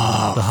hug.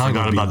 Oh, the hug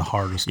would be the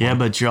hardest one. Yeah,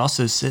 but you're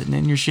also sitting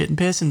in your shit and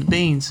pissing the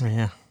beans.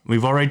 Yeah.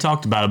 We've already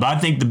talked about it, but I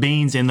think the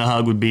beans and the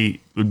hug would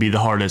be the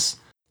hardest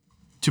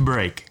to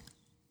break.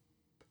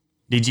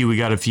 DG, we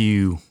got a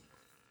few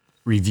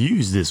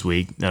reviews this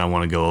week that I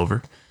want to go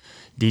over.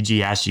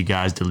 DG asked you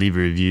guys to leave a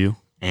review,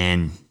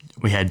 and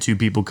we had 2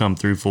 people come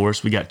through for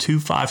us. We got 2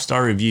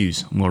 5-star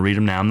reviews. I'm going to read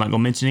them now. I'm not going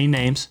to mention any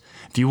names.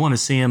 If you want to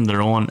see them,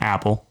 they're on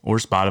Apple or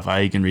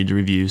Spotify. You can read the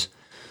reviews.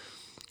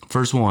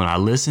 First one, I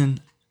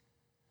listen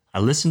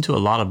to a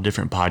lot of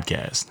different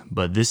podcasts,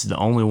 but this is the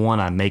only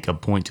one I make a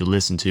point to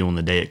listen to on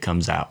the day it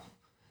comes out.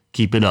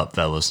 Keep it up,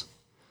 fellas.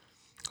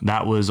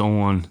 That was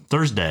on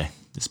Thursday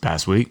this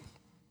past week.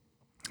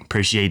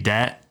 Appreciate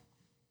that.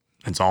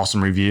 That's an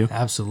awesome review.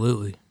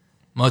 Absolutely.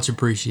 Much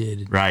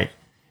appreciated. Right.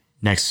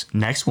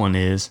 Next one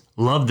is,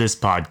 love this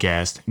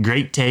podcast.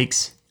 Great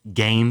takes,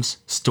 games,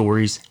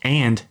 stories,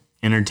 and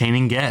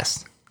entertaining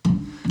guests.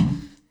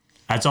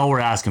 That's all we're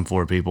asking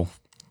for, people.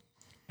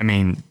 I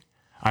mean,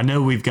 I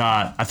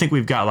think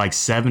we've got like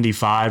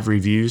 75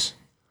 reviews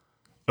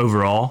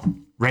overall.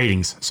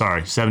 Ratings,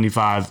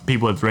 75.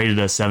 People have rated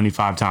us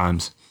 75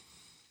 times.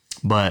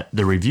 But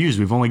the reviews,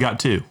 we've only got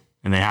 2.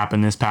 And they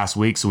happened this past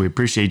week, so we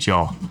appreciate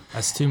y'all.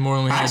 That's 2 more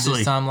than we had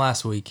this time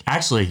last week.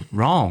 Actually,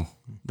 wrong.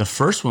 The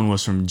first one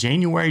was from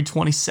January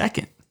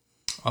 22nd.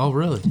 Oh,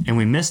 really? And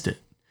we missed it.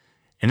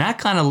 And that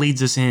kind of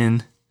leads us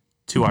in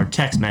to our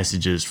text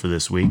messages for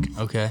this week.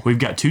 Okay. We've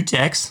got 2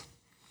 texts.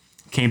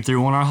 Came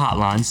through on our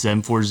hotline,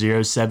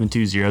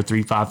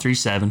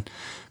 740-720-3537.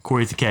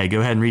 Corey with the K, go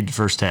ahead and read the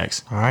first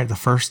text. All right, the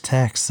first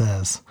text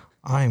says,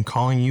 I am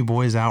calling you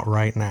boys out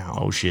right now.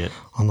 Oh, shit.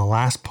 On the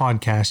last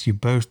podcast, you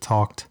both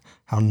talked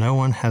how no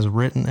one has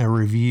written a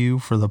review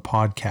for the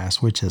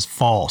podcast, which is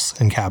false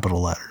in capital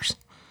letters.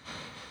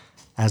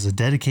 As a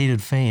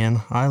dedicated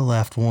fan, I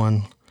left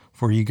one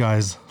for you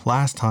guys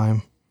last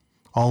time,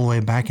 all the way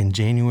back in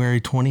January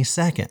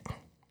 22nd.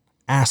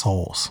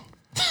 Assholes.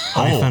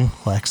 Hyphen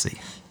Lexi.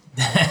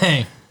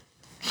 Dang.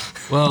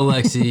 Well,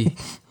 Lexi,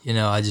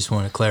 I just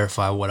want to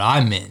clarify what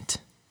I meant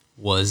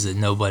was that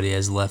nobody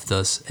has left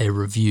us a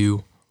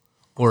review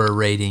or a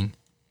rating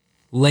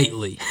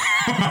lately.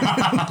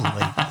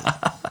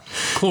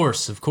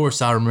 Of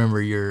course, I remember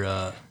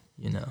your,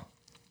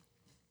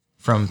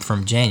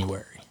 from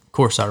January. Of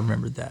course, I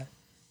remembered that.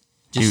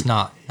 Just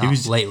not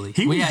lately.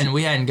 We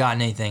hadn't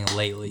gotten anything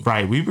lately.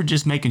 Right. We were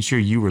just making sure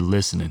you were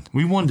listening.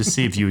 We wanted to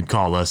see if you would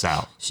call us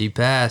out. She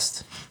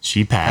passed.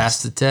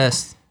 Passed the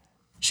test.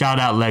 Shout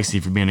out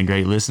Lexi for being a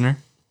great listener.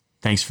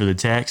 Thanks for the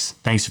text.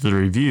 Thanks for the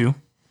review.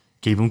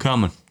 Keep them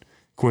coming.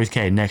 Corey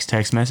K, next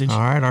text message. All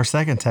right, our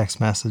second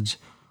text message.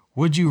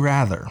 Would you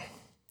rather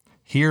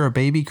hear a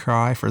baby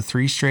cry for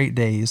 3 straight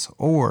days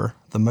or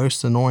the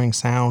most annoying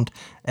sound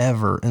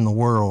ever in the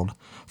world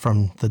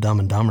from the Dumb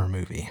and Dumber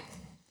movie?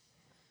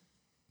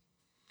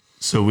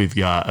 So we've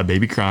got a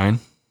baby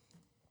crying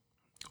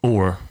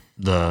or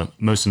the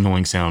most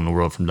annoying sound in the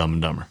world from Dumb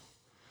and Dumber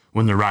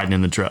when they're riding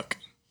in the truck.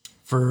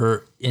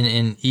 For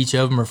in each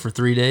of them or for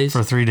 3 days?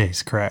 For 3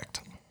 days,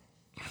 correct.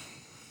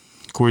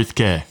 Corey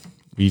K,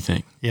 What do you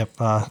think? Yep.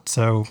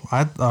 So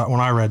when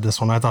I read this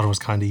one, I thought it was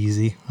kind of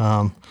easy.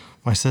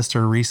 My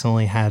sister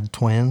recently had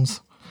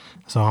twins,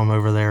 so I'm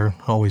over there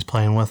always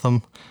playing with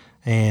them,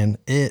 and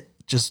it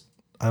just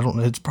I don't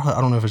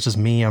know if it's just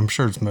me. I'm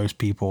sure it's most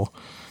people.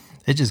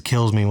 It just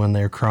kills me when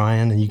they're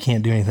crying and you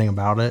can't do anything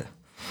about it.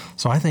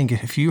 So I think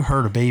if you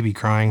heard a baby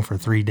crying for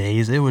 3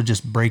 days, it would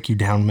just break you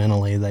down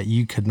mentally that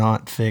you could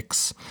not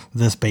fix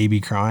this baby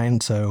crying.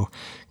 So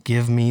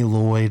give me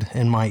Lloyd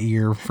in my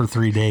ear for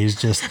 3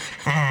 days, just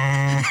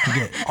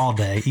all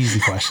day. Easy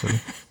question.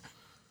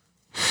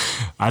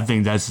 I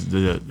think that's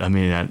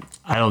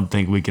I don't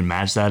think we can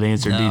match that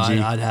answer, No,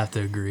 DG. I'd have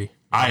to agree.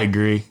 I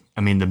agree.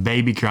 I mean, the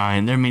baby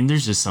crying,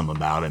 there's just something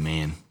about it,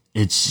 man.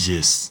 It's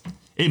just,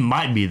 it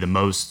might be the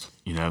most,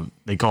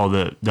 they call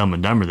the Dumb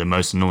and Dumber the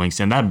most annoying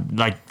sound. That,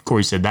 like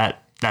Corey said,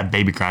 that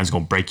baby crying is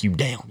going to break you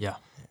down. Yeah.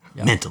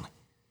 Mentally.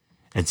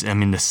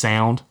 The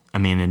sound,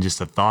 and just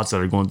the thoughts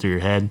that are going through your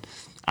head.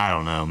 I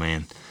don't know,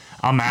 man.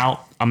 I'm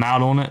out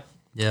on it.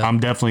 Yeah. I'm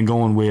definitely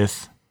going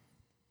with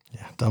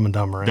Dumb and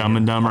Dumber. Dumb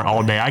and Dumber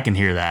all day. I can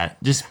hear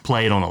that. Just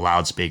play it on a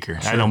loudspeaker.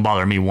 That don't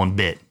bother me one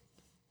bit.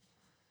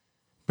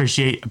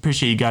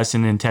 Appreciate you guys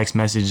sending in text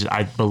messages.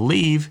 I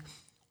believe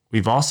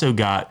we've also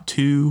got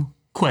 2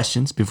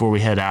 questions before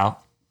we head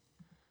out.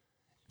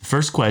 The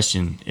first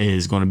question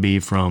is going to be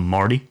from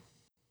Marty.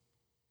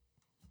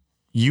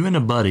 You and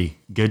a buddy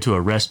go to a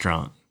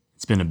restaurant.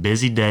 It's been a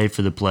busy day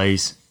for the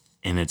place,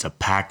 and it's a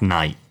packed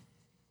night.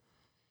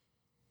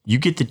 You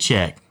get the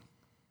check,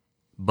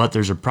 but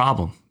there's a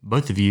problem.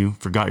 Both of you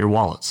forgot your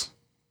wallets.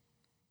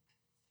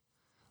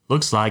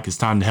 Looks like it's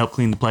time to help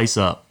clean the place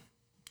up.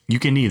 You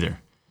can either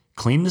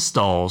clean the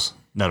stalls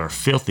that are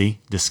filthy,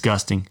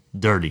 disgusting,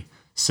 dirty,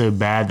 so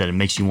bad that it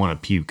makes you want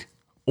to puke.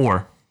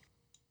 Or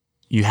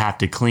you have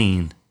to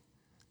clean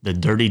the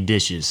dirty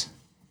dishes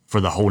for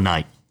the whole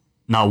night.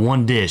 Not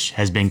one dish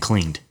has been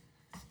cleaned.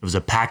 It was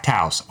a packed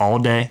house all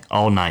day,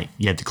 all night.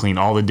 You have to clean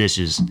all the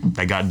dishes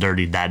that got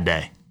dirty that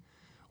day.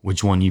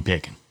 Which one you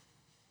picking?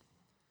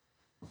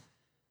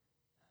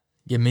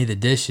 Give me the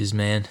dishes,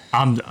 man.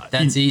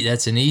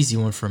 That's an easy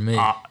one for me.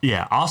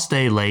 I'll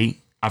stay late.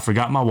 I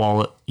forgot my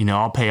wallet.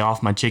 I'll pay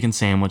off my chicken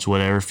sandwich,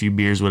 whatever, a few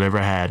beers, whatever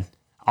I had.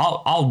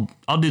 I'll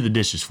do the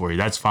dishes for you.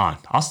 That's fine.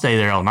 I'll stay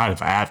there all night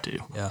if I have to.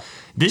 Yeah.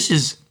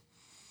 Dishes,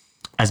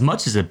 as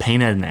much as a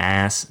pain in the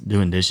ass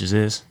doing dishes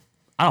is,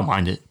 I don't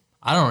mind it.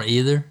 I don't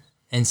either.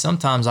 And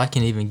sometimes I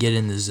can even get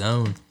in the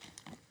zone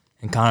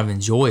and kind of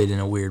enjoy it in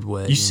a weird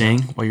way. You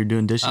sing while you're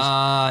doing dishes?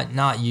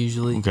 Not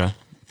usually. Okay.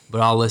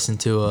 But I'll listen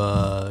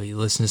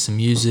to some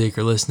music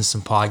or listen to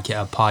some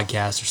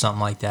podcast or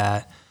something like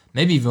that.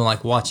 Maybe even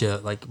watch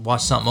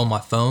something on my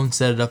phone,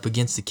 set it up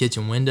against the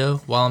kitchen window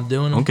while I'm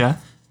doing them. Okay.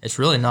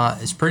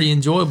 It's pretty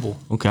enjoyable.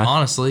 Okay.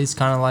 Honestly, it's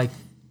kind of like,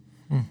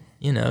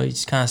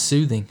 it's kind of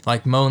soothing,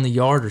 like mowing the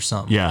yard or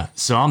something. Yeah.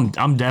 So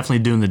I'm definitely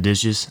doing the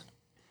dishes.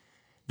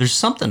 There's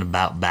something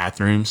about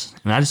bathrooms,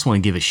 and I just want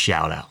to give a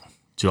shout out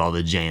to all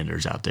the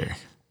janitors out there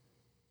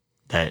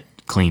that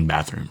clean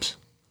bathrooms.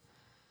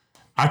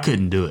 I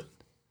couldn't do it.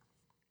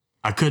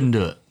 I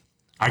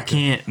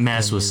can't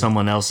mess with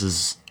someone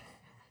else's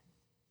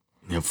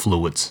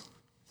fluids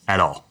at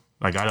all.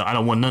 I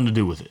don't want nothing to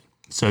do with it.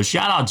 So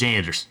shout out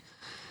janitors.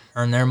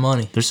 Earn their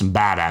money. There's some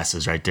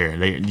badasses right there.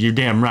 You're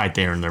damn right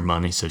they earn their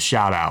money. So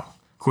shout out.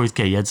 Corey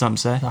K, you had something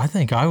to say? I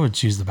think I would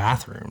choose the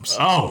bathrooms.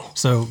 Oh.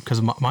 So,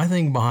 because my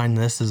thing behind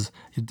this is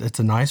it's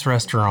a nice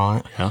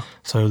restaurant. Yeah.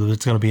 So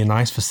it's going to be a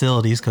nice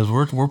facilities because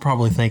we're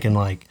probably thinking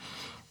like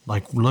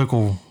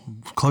local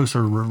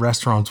closer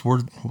restaurants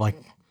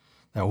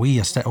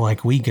that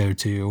we go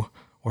to.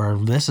 Where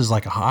this is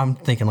I'm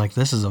thinking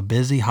this is a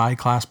busy, high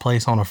class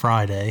place on a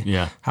Friday.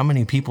 Yeah. How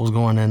many people's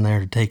going in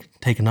there to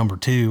take a number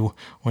 2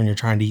 when you're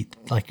trying to eat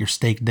your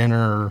steak dinner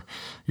or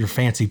your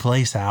fancy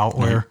place out?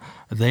 Where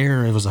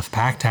there it was a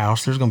packed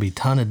house. There's going to be a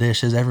ton of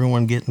dishes.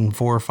 Everyone getting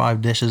 4 or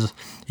 5 dishes.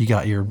 You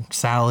got your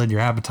salad,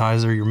 your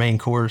appetizer, your main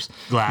course,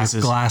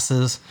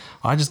 glasses.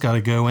 I just got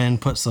to go in,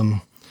 put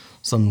some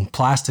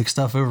plastic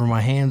stuff over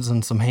my hands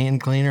and some hand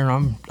cleaner.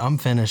 I'm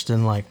finished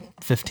in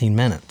 15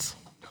 minutes.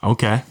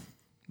 Okay.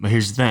 But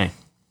here's the thing.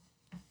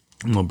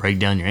 I'm going to break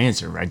down your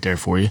answer right there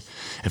for you.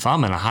 If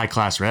I'm in a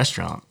high-class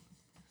restaurant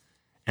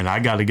and I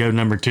got to go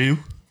number 2,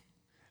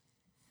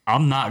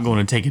 I'm not going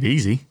to take it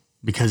easy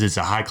because it's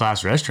a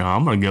high-class restaurant.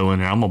 I'm going to go in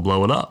there. I'm going to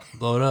blow it up.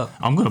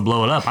 I'm going to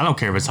blow it up. I don't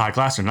care if it's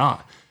high-class or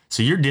not.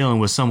 So you're dealing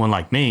with someone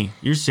like me.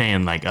 You're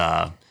saying it's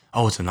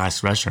a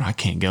nice restaurant. I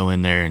can't go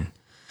in there and,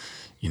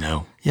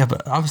 Yeah,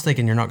 but I was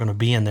thinking you're not going to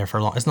be in there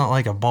for long. It's not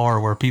like a bar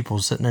where people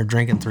are sitting there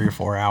drinking 3 or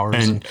 4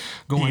 hours and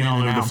going in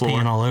and out,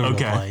 peeing all over the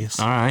place.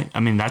 All right.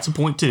 That's a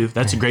point too.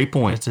 That's a great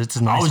point. It's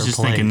a nicer I was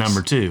just thinking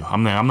number 2.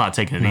 I'm not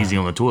taking it easy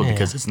on the toilet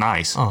because it's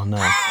nice. Oh, no.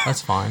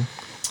 That's fine.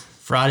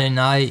 Friday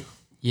night,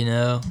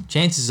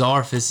 chances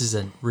are if this is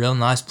a real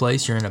nice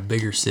place, you're in a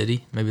bigger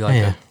city, maybe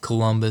a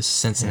Columbus,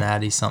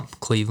 Cincinnati,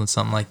 Cleveland,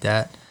 something like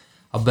that.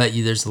 I'll bet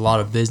you there's a lot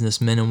of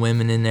businessmen and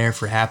women in there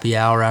for happy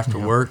hour after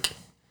work.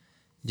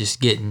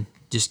 Just getting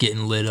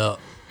lit up.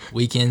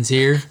 Weekends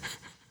here,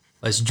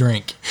 let's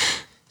drink.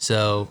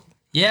 So,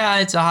 Yeah,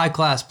 it's a high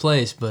class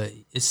place, but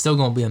it's still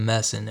gonna be a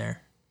mess in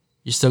there.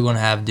 You're still gonna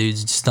have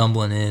dudes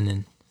stumbling in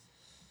and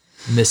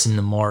missing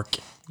the mark.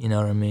 You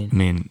know what I mean? I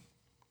mean,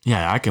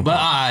 yeah, I can.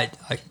 But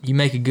you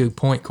make a good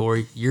point,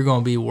 Corey. You're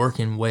gonna be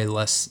working way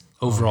less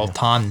overall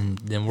time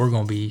than we're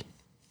gonna be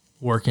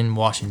working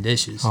washing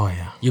dishes. Oh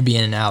yeah. You'll be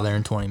in and out of there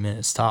in 20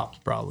 minutes tops,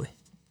 probably.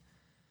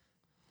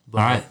 But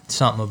All right.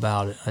 something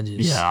about it,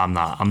 I'm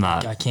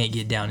not. I can't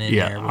get down in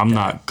Yeah, there. I'm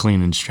not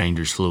cleaning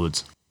strangers'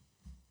 fluids.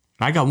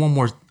 I got one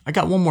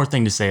more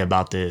thing to say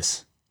about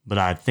this, but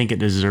I think it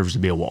deserves to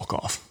be a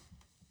walk-off.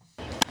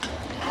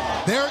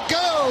 There it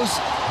goes.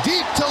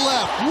 Deep to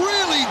left.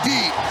 Really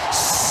deep.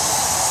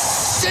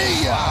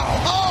 See ya.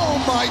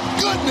 Oh, my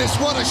goodness.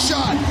 What a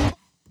shot.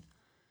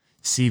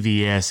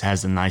 CVS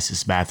has the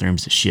nicest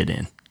bathrooms to shit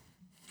in.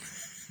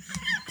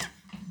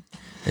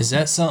 Is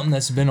that something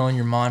that's been on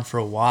your mind for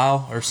a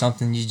while or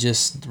something you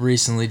just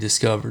recently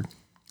discovered?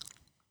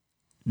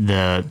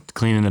 The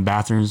cleaning the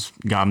bathrooms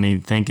got me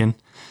thinking,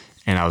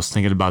 and I was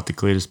thinking about the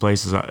cleanest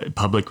places,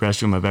 public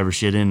restroom I've ever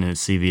shit in, and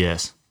it's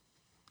CVS.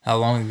 How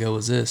long ago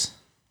was this?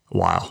 A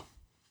while.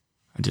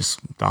 I just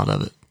thought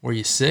of it. Were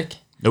you sick?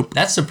 Nope.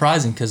 That's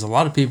surprising because a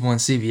lot of people in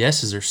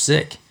CVS's are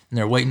sick and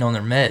they're waiting on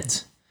their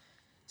meds.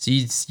 So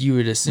you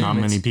would assume Not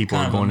many people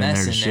are going in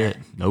there to shit.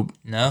 Nope.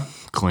 No?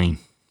 Clean.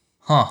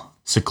 Huh.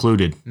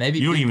 Secluded. Maybe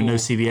you don't even know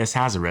people- CVS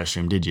has a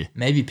restroom, did you?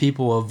 Maybe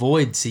people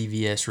avoid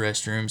CVS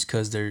restrooms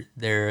because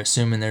they're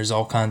assuming there's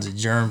all kinds of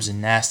germs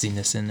and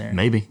nastiness in there.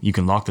 Maybe. You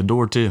can lock the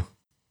door too.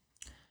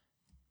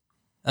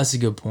 That's a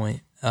good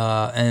point.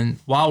 And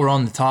while we're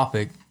on the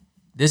topic,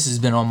 this has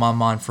been on my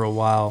mind for a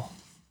while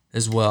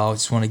as well. I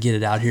just want to get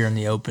it out here in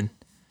the open.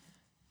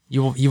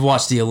 You've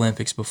watched the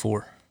Olympics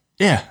before,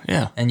 Yeah,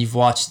 yeah. and you've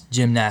watched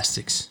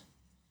gymnastics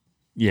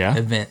Yeah.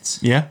 events.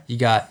 Yeah. You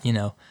got,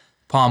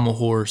 pommel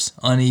horse,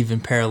 uneven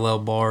parallel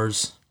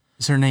bars,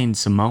 Is her name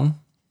Simone?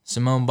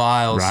 Simone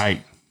Biles.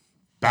 Right.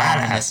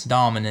 Badass.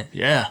 Dominant.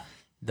 Yeah.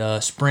 The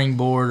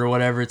springboard or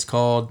whatever it's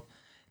called.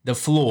 The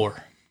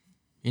floor.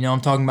 You know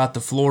I'm talking about, the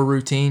floor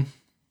routine?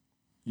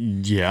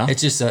 Yeah.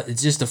 It's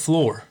just a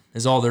floor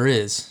is all there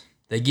is.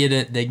 They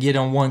get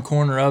on one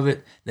corner of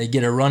it, they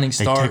get a running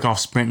They start. took off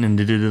sprinting and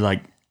did like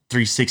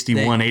 360,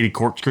 180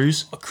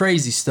 corkscrews.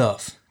 Crazy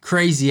stuff.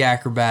 Crazy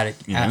acrobatic,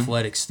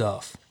 athletic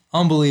stuff.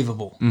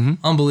 Unbelievable.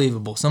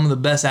 Unbelievable. Some of the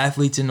best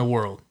athletes in the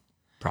world.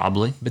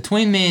 Probably.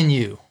 Between me and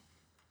you,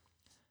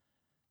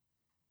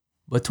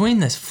 between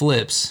the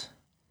flips,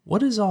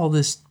 what is all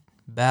this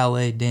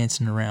ballet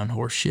dancing around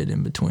horse shit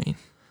in between?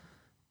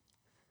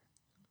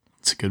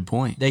 That's a good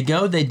point. They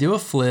do a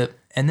flip,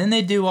 and then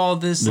they do all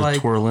this The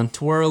like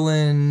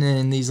twirling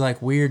and these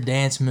like weird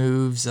dance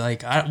moves.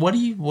 Like, what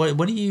is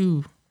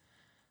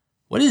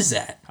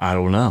that? I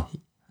don't know.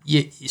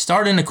 You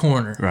start in a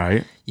corner,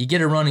 Right. you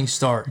get a running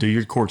start, Do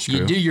your corkscrew.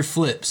 you do your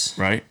flips,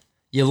 Right.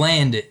 you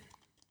land it.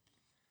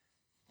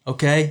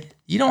 Okay,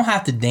 you don't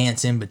have to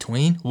dance in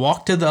between.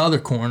 Walk to the other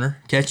corner,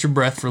 catch your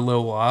breath for a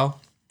little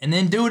while, and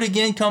then do it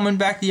again coming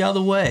back the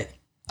other way.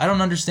 I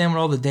don't understand what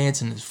all the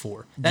dancing is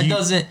for. That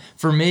doesn't,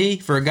 for me,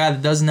 for a guy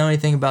that doesn't know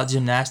anything about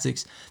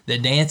gymnastics, the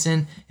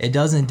dancing, it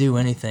doesn't do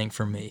anything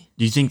for me.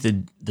 Do you think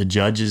the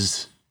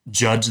judges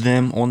judge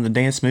them on the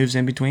dance moves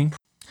in between?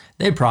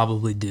 They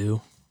probably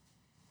do.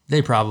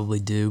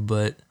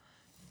 But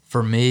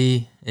for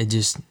me, it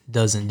just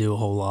doesn't do a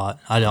whole lot.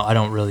 I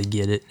don't really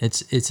get it.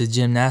 It's a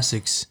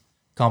gymnastics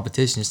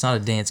competition. It's not a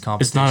dance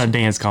competition. It's not a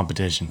dance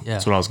competition. Yeah.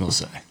 That's what I was going to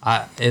say.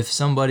 If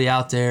somebody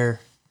out there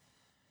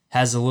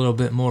has a little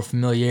bit more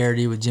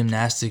familiarity with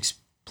gymnastics,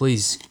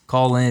 please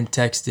call in,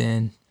 text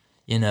in,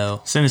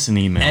 Send us an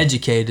email.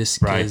 educate us,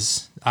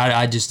 because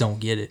I just don't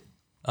get it.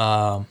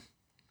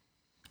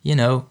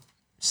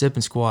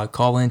 Sipping Squad,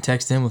 call in,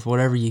 text in with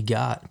whatever you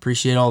got.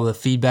 Appreciate all the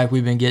feedback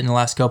we've been getting the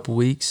last couple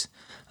weeks.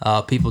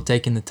 People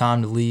taking the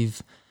time to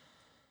leave,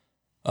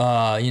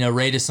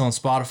 rate us on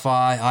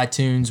Spotify,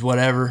 iTunes,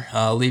 whatever,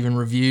 leaving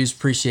reviews.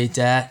 Appreciate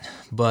that.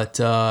 But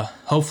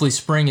hopefully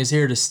spring is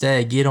here to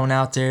stay. Get on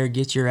out there,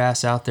 get your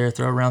ass out there,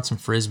 throw around some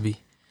Frisbee,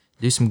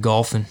 do some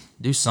golfing,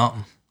 do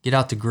something. Get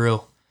out the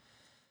grill.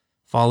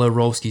 Follow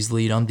Rolski's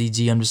lead. I'm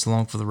DG. I'm just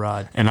along for the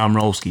ride. And I'm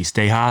Rolski.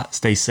 Stay hot,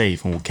 stay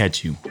safe, and we'll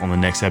catch you on the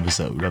next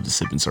episode of the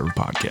Sip and Serve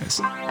podcast.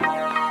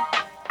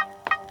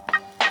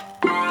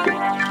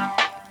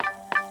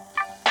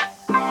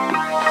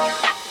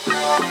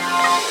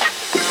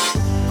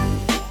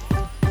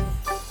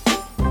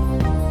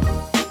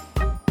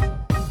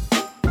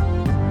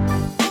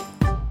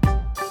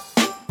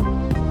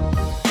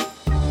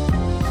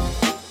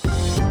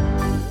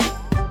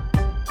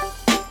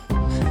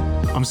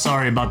 I'm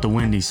sorry about the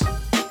Wendy's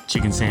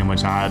chicken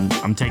sandwich.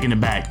 I'm taking it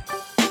back.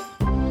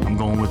 I'm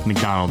going with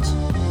McDonald's.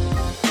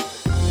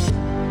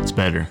 It's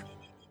better.